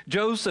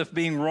 Joseph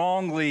being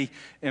wrongly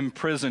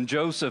imprisoned.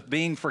 Joseph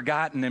being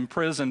forgotten in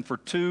prison for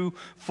 2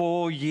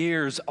 full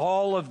years.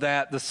 All of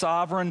that, the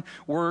sovereign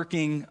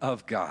working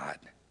of God.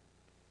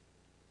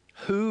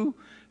 Who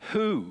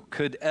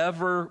could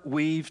ever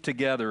weave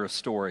together a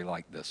story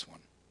like this one?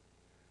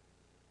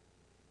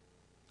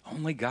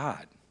 Only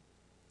God.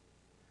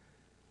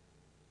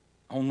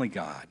 Only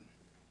God.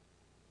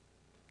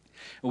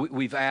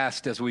 We've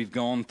asked as we've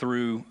gone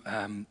through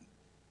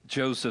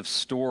Joseph's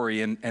story,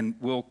 and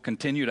we'll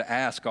continue to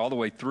ask all the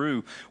way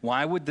through,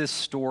 why would this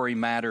story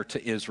matter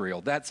to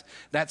Israel?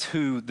 That's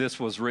who this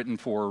was written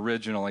for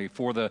originally,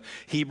 for the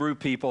Hebrew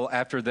people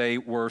after they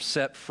were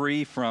set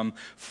free from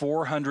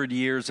 400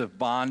 years of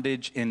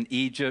bondage in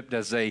Egypt,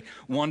 as they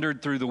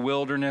wandered through the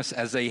wilderness,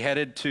 as they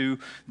headed to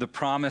the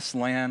promised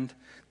land.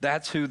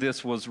 That's who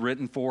this was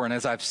written for. And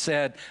as I've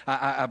said,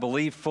 I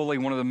believe fully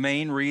one of the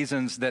main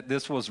reasons that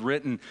this was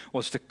written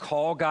was to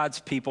call God's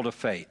people to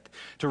faith,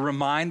 to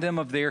remind them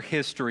of their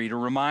history, to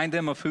remind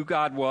them of who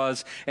God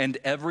was and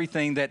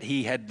everything that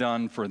he had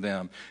done for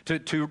them,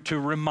 to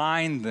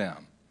remind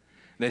them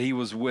that he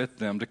was with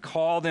them, to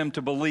call them to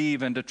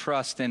believe and to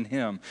trust in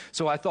him.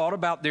 So I thought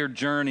about their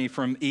journey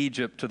from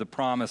Egypt to the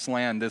promised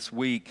land this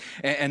week,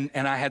 and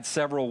I had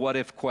several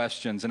what-if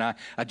questions, and I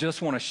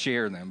just want to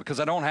share them because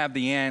I don't have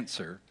the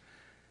answer,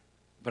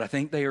 but I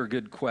think they are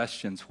good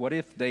questions. What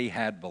if they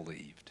had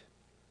believed?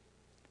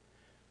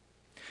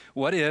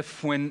 What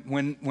if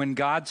when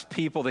God's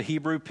people, the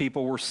Hebrew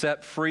people, were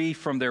set free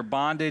from their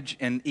bondage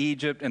in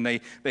Egypt and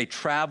they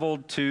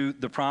traveled to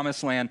the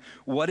promised land,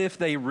 what if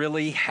they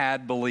really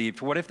had believed?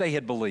 What if they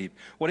had believed?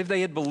 What if they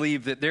had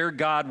believed that their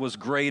God was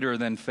greater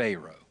than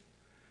Pharaoh?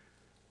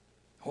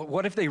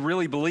 What if they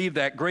really believed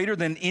that? Greater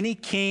than any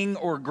king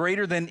or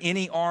greater than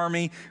any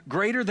army,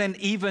 greater than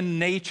even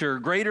nature,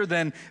 greater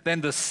than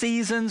the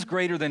seasons,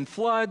 greater than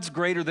floods,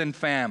 greater than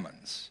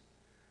famines.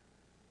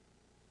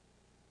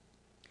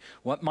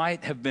 What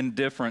might have been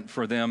different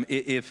for them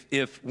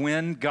if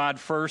when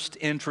God first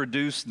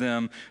introduced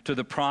them to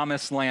the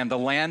promised land, the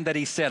land that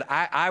he said,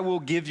 I will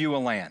give you a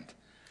land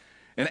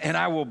and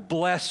I will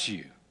bless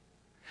you.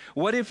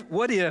 What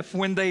if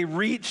when they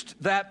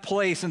reached that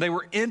place and they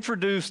were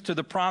introduced to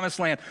the promised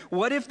land,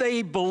 what if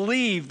they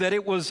believed that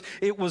it was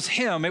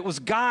him, it was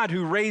God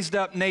who raised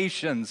up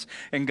nations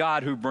and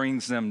God who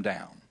brings them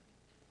down?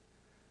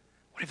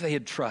 What if they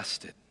had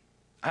trusted?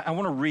 I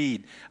want to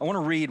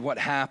read what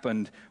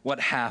happened,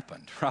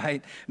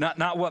 right?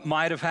 Not what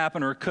might have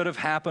happened or could have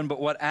happened,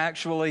 but what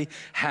actually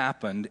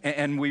happened.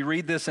 And we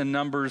read this in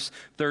Numbers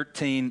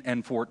 13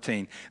 and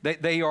 14.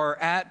 They are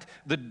at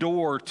the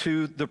door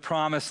to the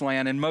promised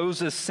land, and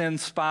Moses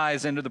sends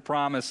spies into the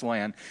promised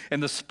land.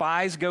 And the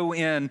spies go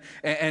in,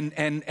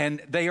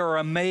 and they are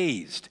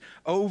amazed,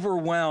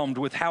 overwhelmed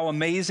with how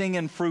amazing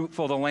and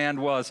fruitful the land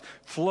was,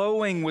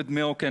 flowing with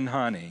milk and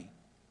honey.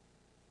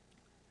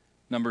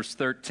 Numbers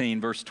 13,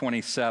 verse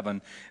 27,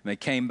 and they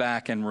came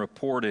back and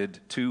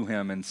reported to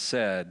him and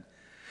said,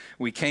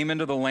 we came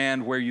into the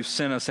land where you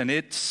sent us, and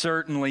it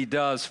certainly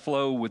does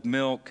flow with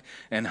milk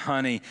and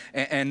honey,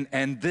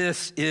 and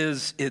this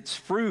is its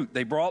fruit.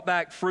 They brought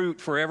back fruit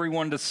for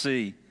everyone to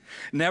see.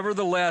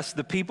 Nevertheless,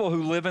 the people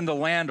who live in the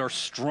land are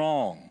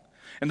strong,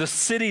 And the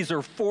cities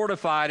are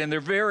fortified, and they're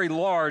very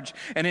large.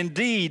 And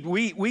indeed,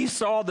 we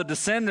saw the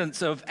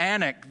descendants of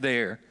Anak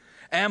there.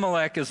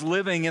 Amalek is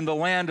living in the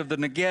land of the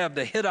Negev.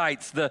 The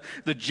Hittites, the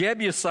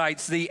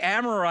Jebusites, the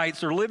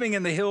Amorites are living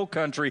in the hill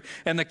country,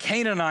 and the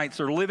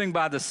Canaanites are living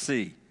by the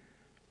sea,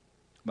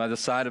 by the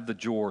side of the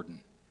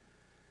Jordan.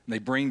 And they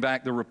bring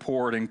back the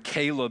report, and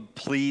Caleb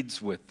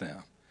pleads with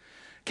them.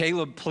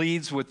 Caleb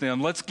pleads with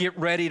them, let's get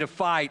ready to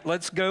fight.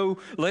 Let's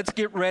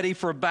get ready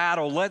for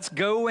battle. Let's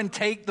go and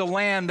take the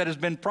land that has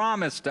been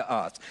promised to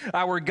us.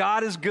 Our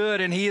God is good,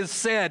 and he has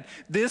said,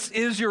 this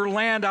is your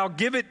land, I'll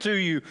give it to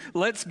you.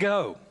 Let's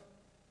go.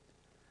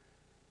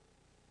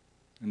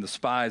 And the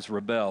spies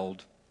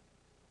rebelled.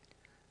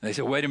 They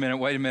said, wait a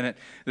minute.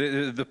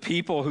 The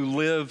people who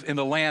live in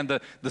the land,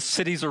 the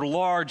cities are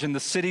large and the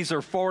cities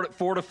are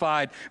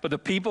fortified, but the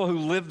people who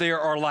live there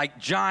are like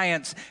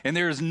giants, and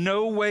there is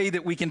no way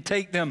that we can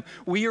take them.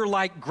 We are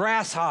like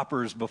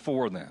grasshoppers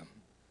before them.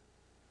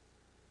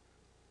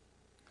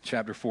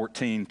 Chapter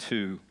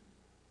 14:2.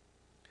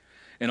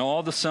 And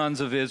all the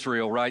sons of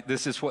Israel, right?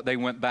 This is what they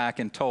went back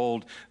and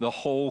told the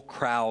whole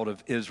crowd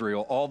of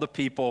Israel. All the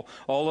people,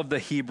 all of the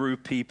Hebrew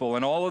people,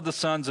 and all of the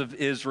sons of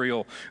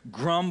Israel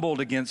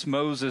grumbled against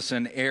Moses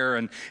and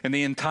Aaron. And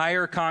the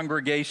entire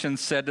congregation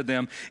said to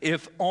them,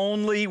 if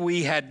only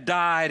we had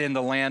died in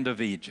the land of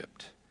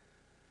Egypt.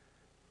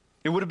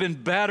 It would have been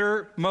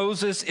better,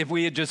 Moses, if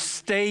we had just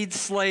stayed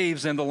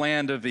slaves in the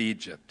land of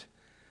Egypt,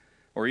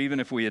 or even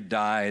if we had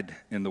died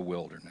in the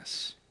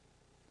wilderness.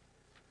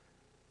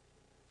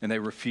 And they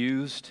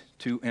refused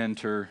to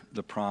enter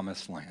the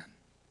promised land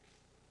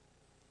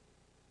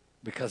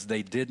because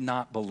they did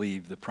not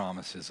believe the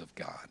promises of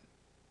God.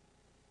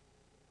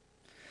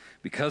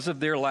 Because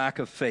of their lack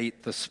of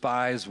faith, the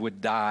spies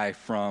would die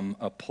from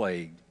a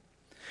plague.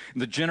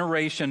 The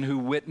generation who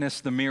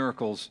witnessed the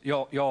miracles,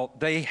 y'all,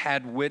 they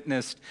had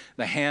witnessed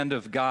the hand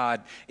of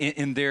God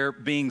in their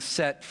being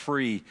set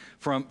free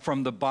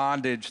from the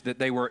bondage that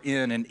they were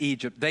in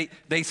Egypt. They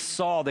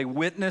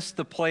witnessed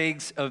the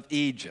plagues of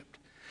Egypt.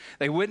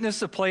 They witnessed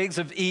the plagues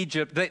of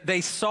Egypt.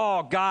 They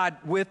saw God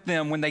with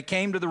them when they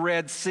came to the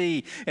Red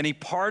Sea, and he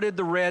parted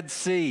the Red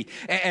Sea.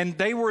 And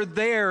they were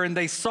there, and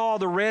they saw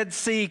the Red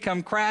Sea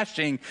come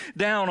crashing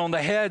down on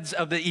the heads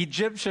of the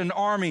Egyptian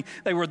army.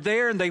 They were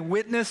there, and they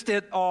witnessed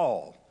it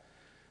all.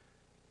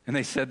 And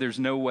they said, there's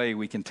no way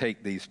we can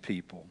take these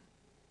people.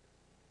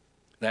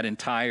 That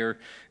entire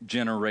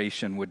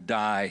generation would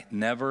die,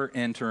 never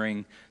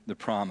entering the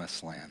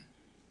promised land.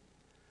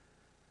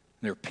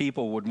 Their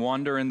people would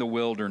wander in the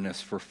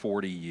wilderness for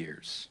 40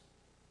 years.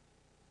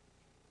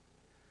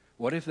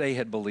 What if they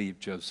had believed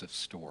Joseph's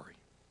story?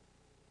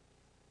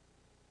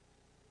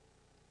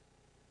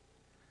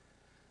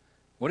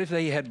 What if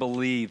they had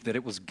believed that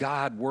it was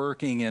God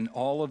working in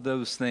all of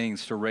those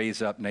things to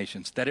raise up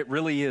nations? That it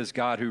really is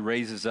God who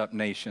raises up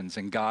nations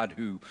and God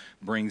who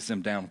brings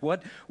them down?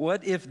 What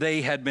if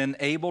they had been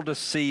able to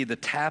see the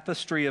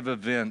tapestry of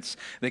events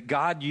that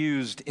God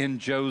used in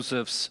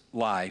Joseph's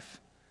life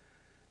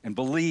and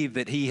believe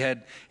that he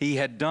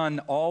had done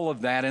all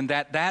of that, and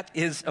that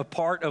is a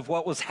part of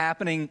what was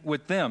happening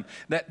with them,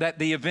 that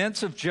the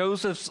events of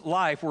Joseph's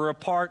life were a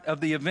part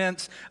of the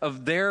events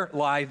of their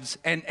lives,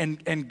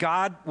 and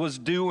God was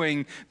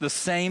doing the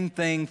same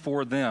thing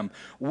for them?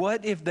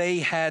 What if they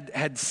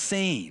had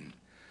seen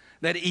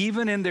that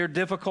even in their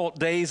difficult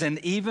days and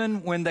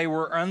even when they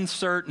were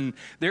uncertain,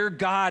 their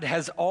God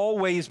has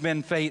always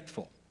been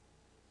faithful?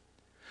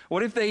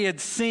 What if they had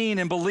seen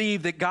and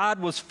believed that God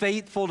was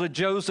faithful to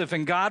Joseph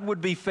and God would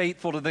be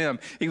faithful to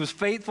them? He was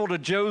faithful to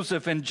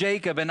Joseph and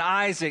Jacob and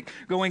Isaac,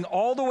 going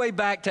all the way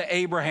back to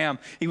Abraham.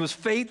 He was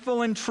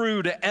faithful and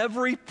true to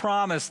every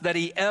promise that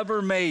he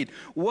ever made.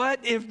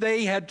 What if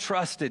they had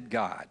trusted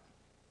God?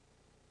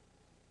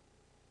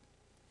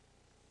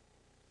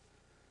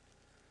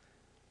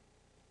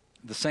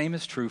 The same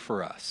is true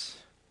for us.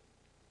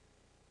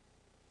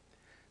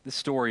 This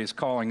story is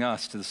calling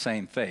us to the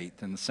same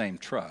faith and the same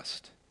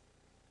trust.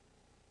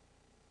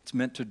 It's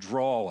meant to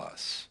draw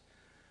us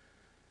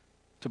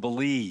to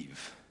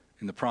believe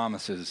in the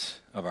promises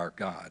of our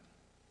God,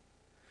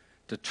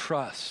 to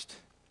trust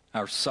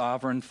our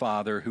sovereign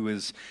Father who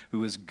is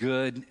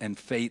good and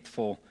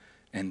faithful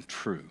and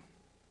true.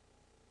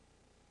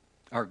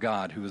 Our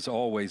God who is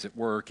always at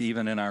work,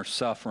 even in our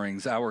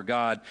sufferings. Our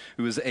God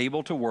who is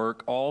able to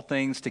work all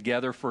things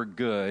together for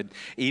good,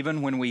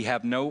 even when we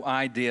have no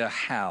idea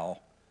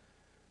how,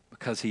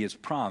 because he has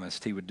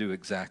promised he would do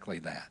exactly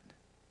that.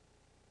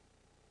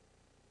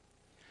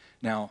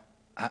 Now,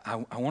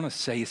 I want to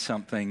say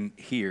something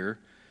here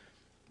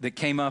that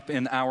came up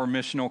in our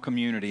missional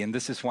community, and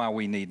this is why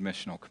we need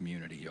missional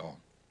community, y'all.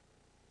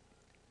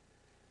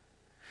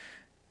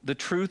 The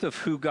truth of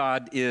who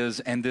God is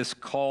and this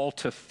call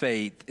to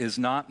faith is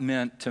not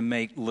meant to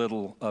make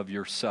little of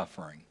your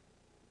suffering.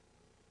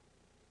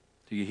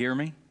 Do you hear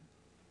me?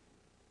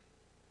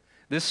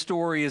 This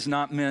story is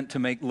not meant to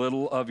make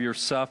little of your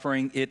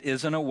suffering. It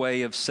isn't a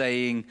way of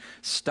saying,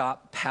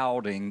 stop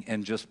pouting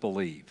and just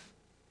believe.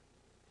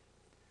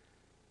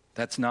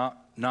 That's not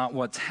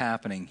what's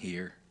happening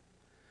here.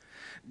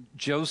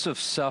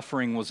 Joseph's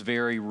suffering was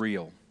very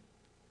real.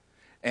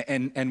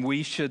 And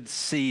we should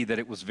see that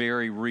it was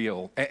very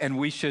real. And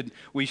we should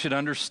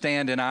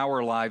understand in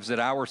our lives that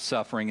our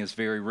suffering is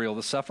very real.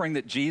 The suffering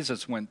that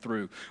Jesus went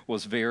through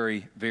was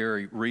very,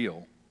 very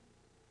real.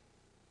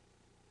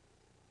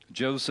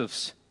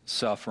 Joseph's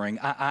suffering,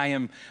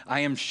 I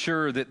am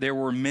sure that there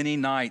were many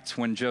nights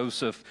when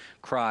Joseph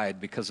cried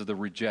because of the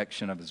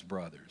rejection of his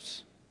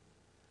brothers.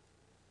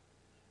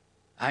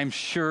 I'm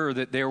sure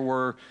that there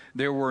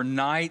were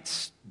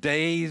nights,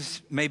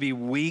 days, maybe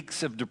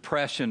weeks of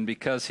depression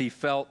because he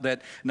felt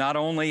that not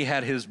only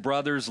had his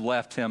brothers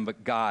left him,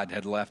 but God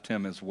had left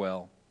him as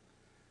well.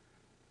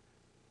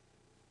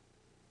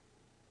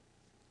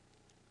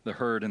 The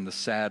hurt and the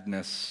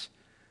sadness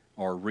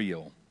are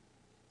real.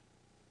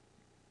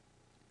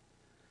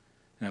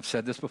 And I've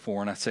said this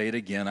before, and I say it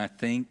again, I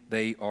think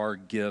they are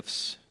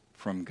gifts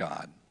from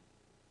God.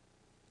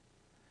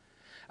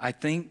 I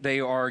think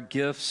they are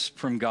gifts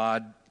from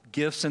God,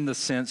 gifts in the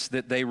sense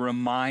that they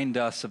remind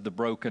us of the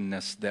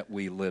brokenness that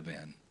we live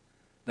in.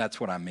 That's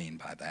what I mean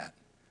by that.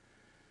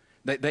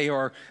 They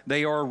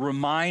are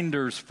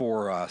reminders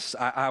for us,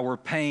 our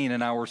pain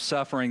and our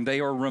suffering.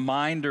 They are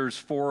reminders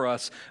for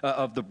us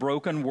of the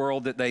broken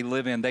world that they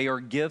live in. They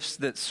are gifts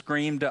that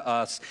scream to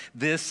us,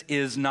 this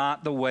is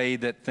not the way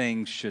that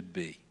things should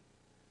be.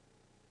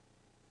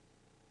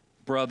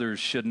 Brothers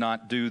should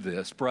not do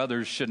this.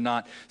 Brothers should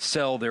not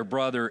sell their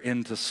brother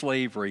into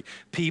slavery.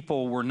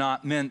 People were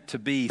not meant to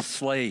be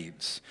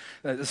slaves.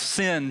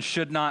 Sin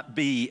should not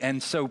be,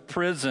 and so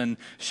prison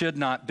should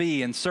not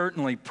be, and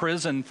certainly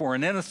prison for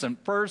an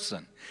innocent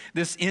person.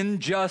 This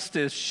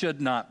injustice should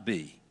not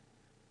be.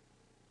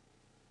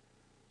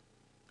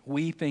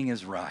 Weeping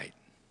is right.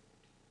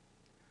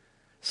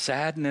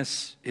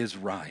 Sadness is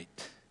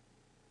right.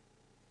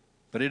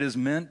 But it is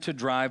meant to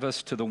drive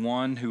us to the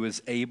one who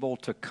is able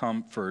to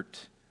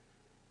comfort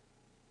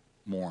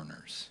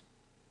mourners.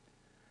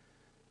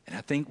 And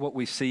I think what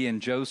we see in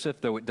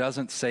Joseph, though it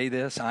doesn't say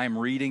this, I'm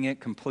reading it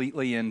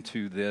completely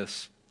into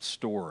this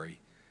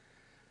story.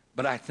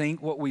 But I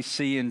think what we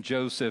see in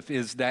Joseph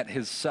is that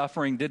his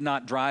suffering did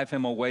not drive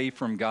him away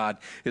from God.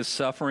 His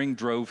suffering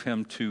drove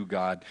him to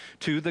God,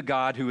 to the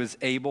God who is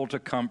able to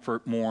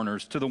comfort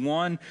mourners, to the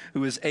one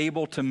who is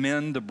able to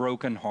mend the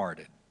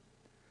brokenhearted,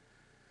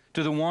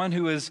 to the one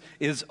who is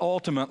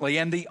ultimately,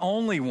 and the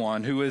only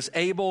one who is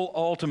able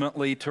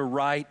ultimately to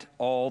right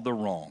all the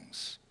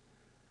wrongs.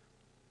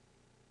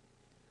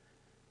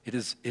 It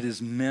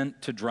is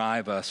meant to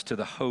drive us to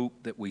the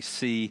hope that we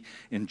see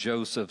in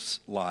Joseph's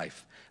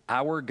life.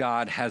 Our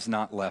God has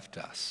not left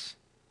us,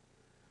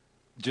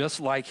 just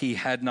like he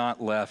had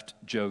not left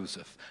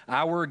Joseph.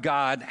 Our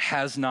God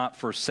has not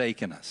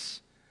forsaken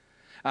us.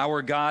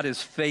 Our God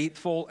is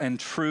faithful and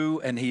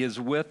true, and he is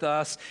with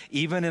us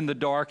even in the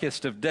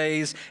darkest of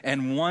days,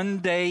 and one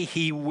day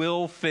he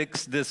will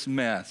fix this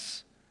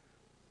mess.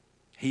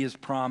 He has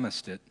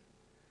promised it,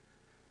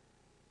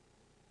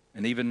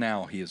 and even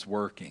now he is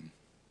working.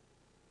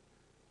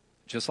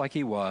 Just like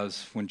he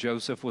was when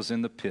Joseph was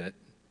in the pit,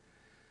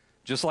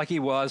 just like he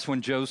was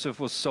when Joseph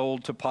was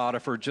sold to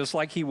Potiphar, just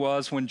like he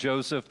was when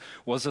Joseph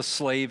was a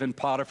slave in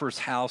Potiphar's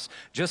house,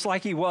 just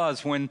like he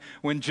was when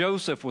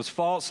Joseph was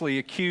falsely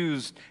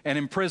accused and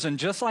imprisoned,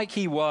 just like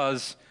he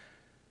was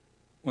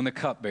when the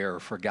cupbearer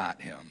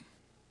forgot him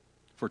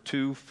for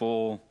 2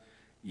 full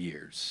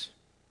years.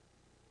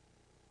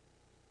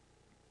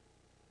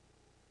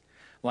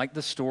 Like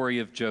the story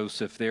of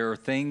Joseph, there are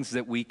things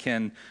that we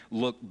can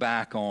look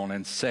back on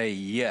and say,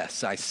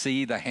 yes, I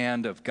see the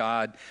hand of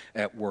God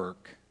at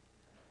work.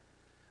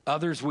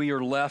 Others we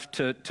are left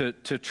to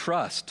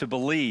trust, to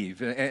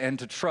believe, and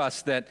to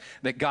trust that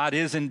God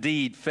is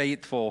indeed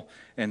faithful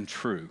and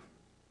true.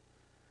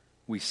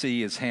 We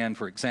see his hand,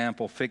 for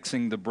example,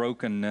 fixing the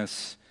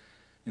brokenness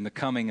in the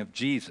coming of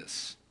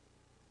Jesus.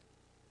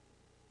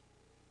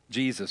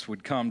 Jesus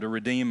would come to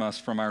redeem us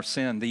from our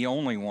sin, the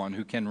only one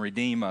who can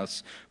redeem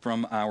us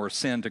from our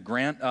sin, to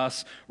grant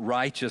us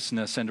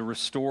righteousness and to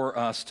restore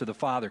us to the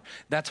Father.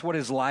 That's what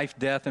his life,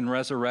 death, and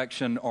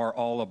resurrection are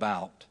all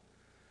about.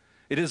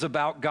 It is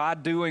about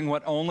God doing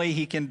what only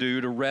he can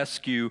do to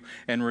rescue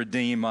and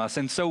redeem us.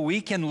 And so we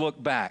can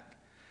look back.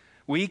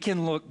 We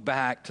can look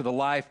back to the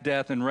life,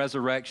 death, and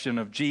resurrection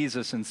of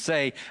Jesus and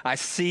say, I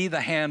see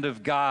the hand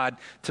of God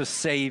to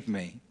save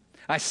me.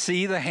 I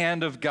see the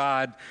hand of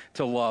God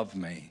to love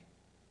me.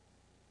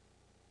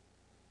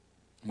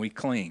 We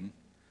cling.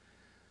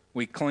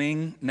 We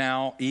cling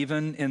now,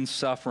 even in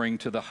suffering,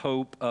 to the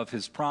hope of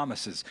his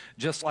promises,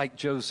 just like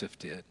Joseph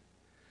did.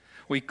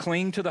 We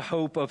cling to the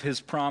hope of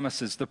his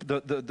promises,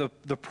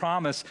 the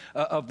promise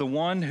of the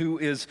one who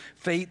is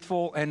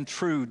faithful and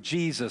true,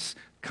 Jesus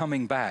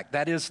coming back.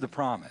 That is the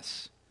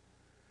promise.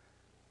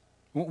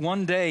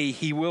 One day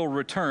he will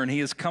return. He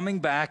is coming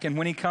back, and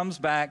when he comes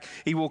back,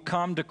 he will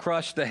come to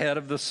crush the head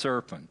of the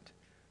serpent.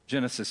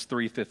 Genesis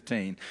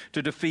 3:15,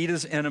 to defeat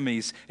his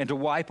enemies and to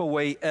wipe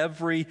away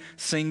every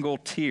single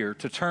tear,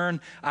 to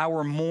turn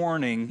our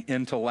mourning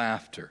into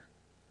laughter,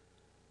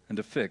 and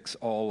to fix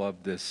all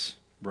of this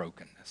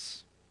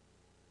brokenness.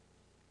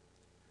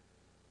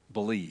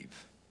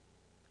 believe.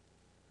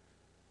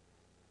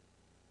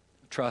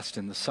 Trust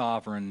in the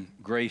sovereign,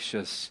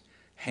 gracious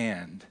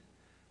hand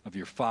of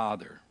your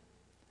Father,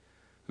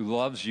 who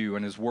loves you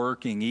and is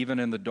working, even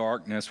in the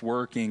darkness,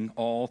 working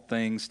all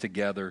things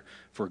together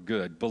for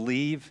good.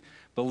 Believe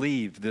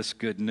this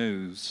good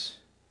news.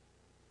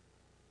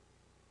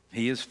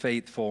 He is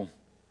faithful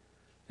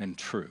and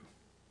true.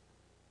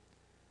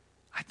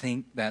 I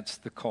think that's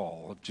the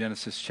call of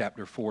Genesis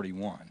chapter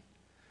 41.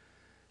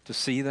 To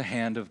see the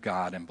hand of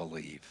God and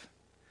believe.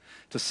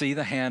 To see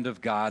the hand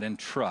of God and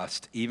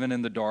trust, even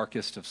in the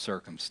darkest of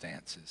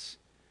circumstances.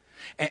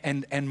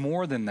 And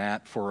more than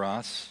that, for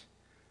us,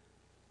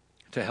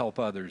 to help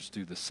others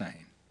do the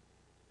same.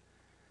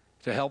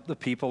 To help the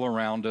people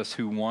around us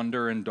who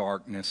wander in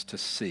darkness to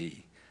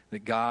see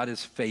that God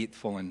is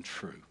faithful and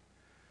true.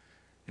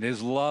 And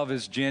His love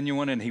is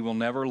genuine, and He will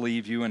never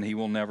leave you, and He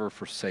will never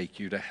forsake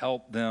you. To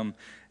help them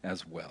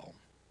as well.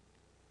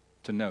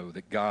 To know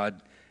that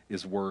God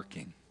is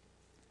working,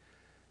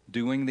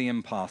 doing the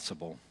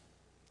impossible,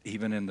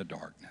 even in the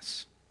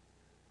darkness.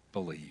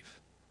 Believe.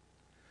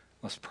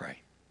 Let's pray.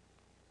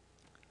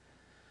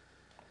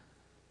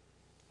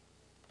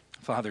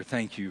 Father,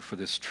 thank you for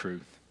this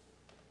truth.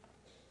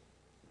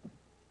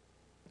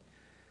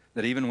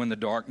 That even when the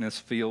darkness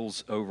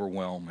feels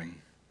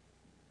overwhelming,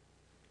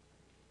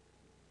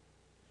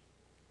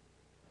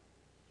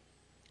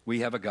 we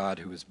have a God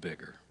who is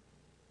bigger.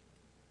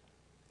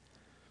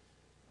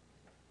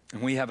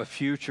 And we have a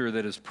future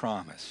that is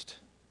promised.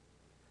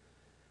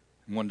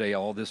 And one day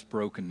all this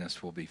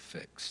brokenness will be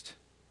fixed.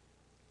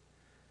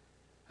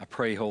 I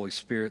pray, Holy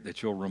Spirit,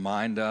 that you'll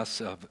remind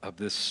us of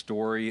this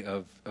story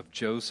of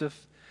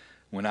Joseph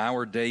when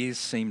our days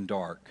seem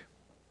dark.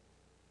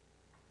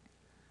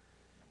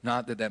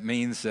 Not that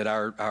means that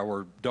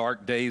our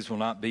dark days will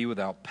not be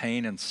without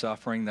pain and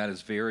suffering. That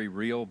is very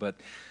real, but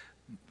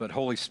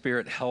Holy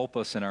Spirit, help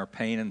us in our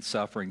pain and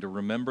suffering to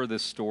remember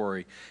this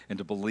story and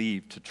to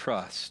believe, to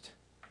trust.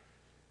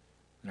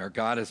 And our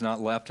God has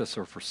not left us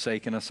or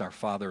forsaken us. Our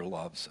Father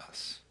loves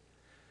us.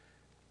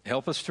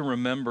 Help us to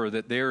remember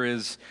that there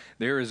is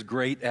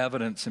great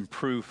evidence and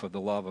proof of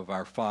the love of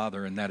our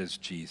Father, and that is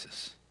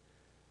Jesus.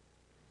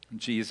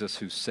 Jesus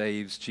who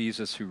saves,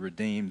 Jesus who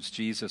redeems,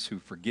 Jesus who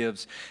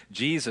forgives,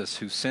 Jesus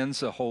who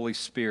sends the Holy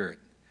Spirit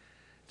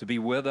to be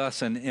with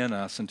us and in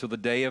us until the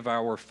day of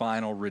our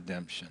final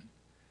redemption.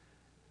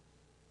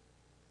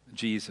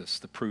 Jesus,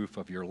 the proof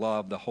of your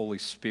love, the Holy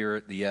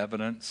Spirit, the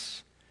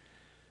evidence,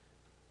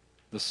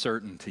 the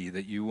certainty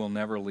that you will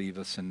never leave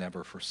us and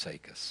never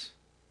forsake us.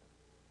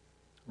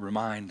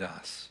 Remind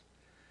us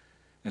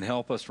and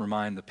help us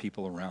remind the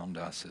people around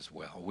us as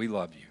well. We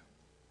love you.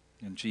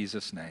 In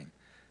Jesus' name,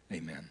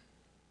 amen.